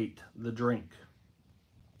rotate the drink.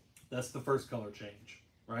 That's the first color change,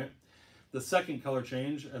 right? The second color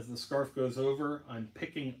change, as the scarf goes over, I'm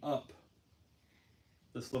picking up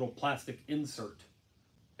this little plastic insert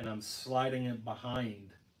and I'm sliding it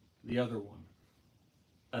behind the other one.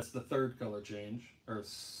 That's the third color change, or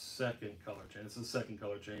second color change. It's the second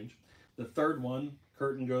color change. The third one,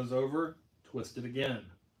 curtain goes over, twist it again.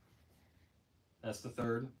 That's the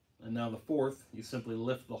third. And now the fourth, you simply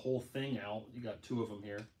lift the whole thing out. You got two of them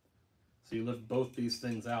here. So you lift both these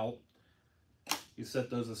things out. You set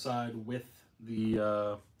those aside with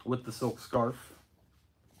the silk scarf.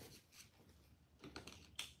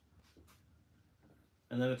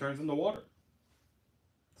 And then it turns into water.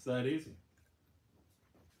 It's that easy.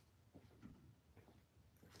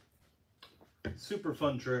 Super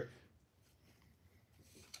fun trick.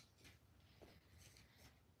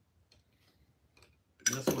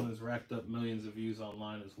 This one has racked up millions of views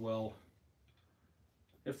online as well.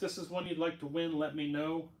 If this is one you'd like to win, let me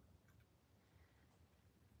know.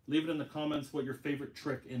 Leave it in the comments what your favorite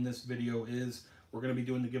trick in this video is. We're going to be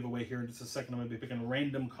doing the giveaway here in just a second. I'm going to be picking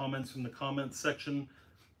random comments from the comments section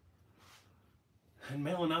and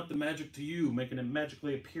mailing out the magic to you, making it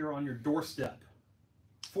magically appear on your doorstep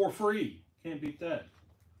for free. Can't beat that.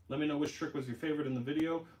 Let me know which trick was your favorite in the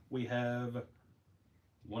video. We have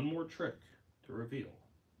one more trick to reveal.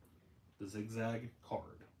 The zigzag card.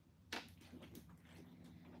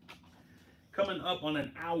 Coming up on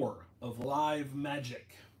an hour of live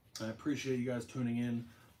magic. I appreciate you guys tuning in.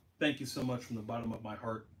 Thank you so much from the bottom of my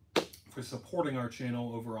heart for supporting our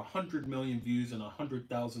channel. Over 100 million views and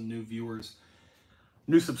 100,000 new viewers,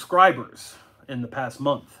 new subscribers in the past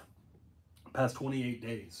month, past 28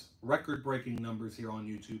 days. Record-breaking numbers here on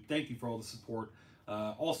YouTube. Thank you for all the support.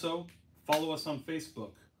 Also, follow us on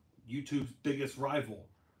Facebook, YouTube's biggest rival,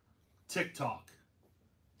 TikTok,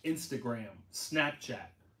 Instagram,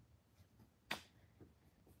 Snapchat,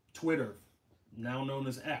 Twitter, now known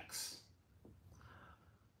as X.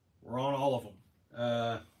 We're on all of them.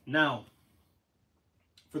 Now,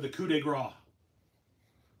 for the coup de grace,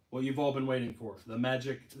 what you've all been waiting for, the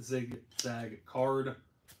magic zigzag card.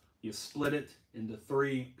 You split it into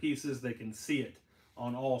 3 pieces. They can see it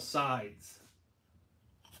on all sides.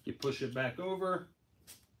 You push it back over.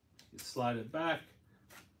 You slide it back.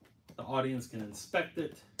 The audience can inspect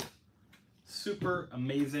it. Super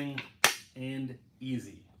amazing and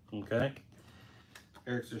easy. Okay?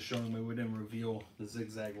 Eric's just showing me we didn't reveal the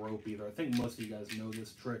zigzag rope either. I think most of you guys know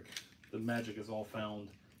this trick. The magic is all found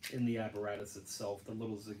in the apparatus itself. The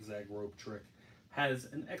little zigzag rope trick has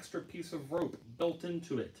an extra piece of rope built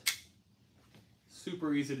into it.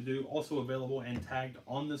 Super easy to do. Also available and tagged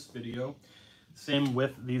on this video. Same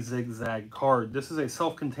with the zigzag card. This is a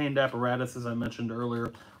self-contained apparatus, as I mentioned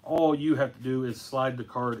earlier. All you have to do is slide the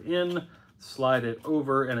card in, slide it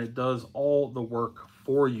over, and it does all the work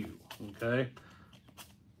for you. Okay?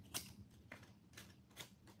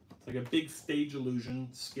 It's like a big stage illusion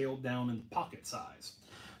scaled down in pocket size.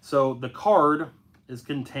 So the card is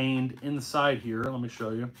contained inside here. Let me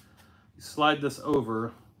show you. You slide this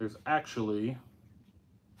over. There's actually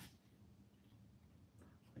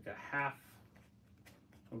like a half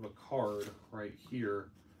of a card right here.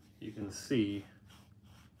 You can see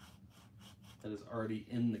that is already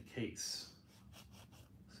in the case.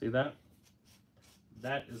 See that?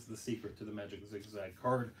 That is the secret to the magic zigzag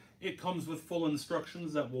card. It comes with full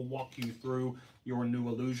instructions that will walk you through your new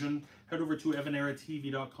illusion. Head over to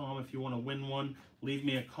EvanEraTV.com if you want to win one. Leave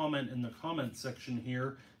me a comment in the comment section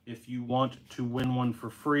here if you want to win one for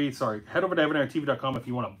free. Sorry, head over to EvanEraTV.com if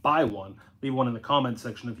you want to buy one. Leave one in the comment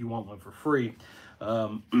section if you want one for free.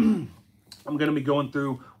 I'm going to be going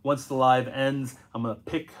through, once the live ends, I'm going to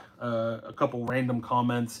pick a couple random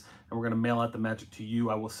comments and we're going to mail out the magic to you.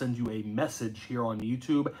 I will send you a message here on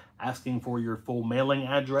YouTube asking for your full mailing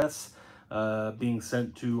address, being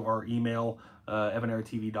sent to our email,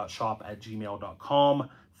 evaneratv.shop@gmail.com.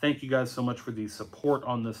 Thank you guys so much for the support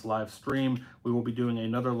on this live stream. We will be doing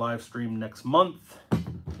another live stream next month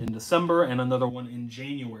in December and another one in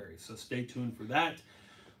January. So stay tuned for that.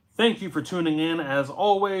 Thank you for tuning in as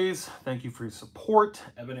always. Thank you for your support.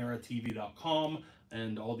 EvanEraTV.com,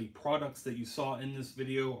 and all the products that you saw in this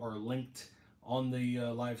video are linked on the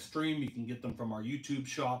live stream. You can get them from our YouTube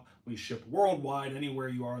shop. We ship worldwide. Anywhere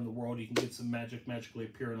you are in the world, you can get some magic magically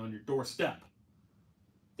appearing on your doorstep.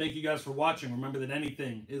 Thank you guys for watching. Remember that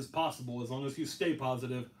anything is possible as long as you stay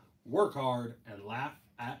positive. work hard, and laugh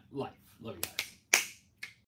at life. Love you guys.